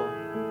possible,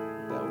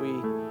 that we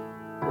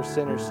were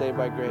sinners saved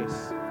by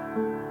grace.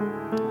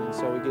 And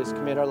so we just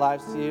commit our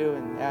lives to you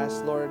and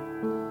ask, Lord,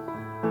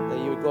 that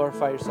you would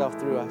glorify yourself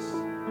through us.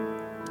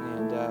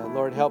 And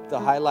Lord, help the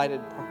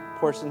highlighted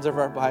portions of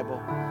our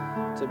Bible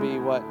to be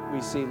what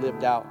we see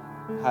lived out,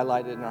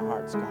 highlighted in our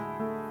hearts, God.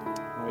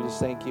 And we just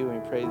thank you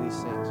and we pray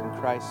these things in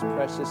Christ's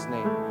precious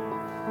name.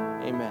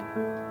 Amen.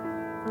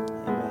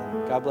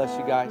 Amen. God bless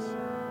you guys.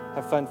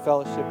 Have fun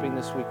fellowshipping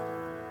this week.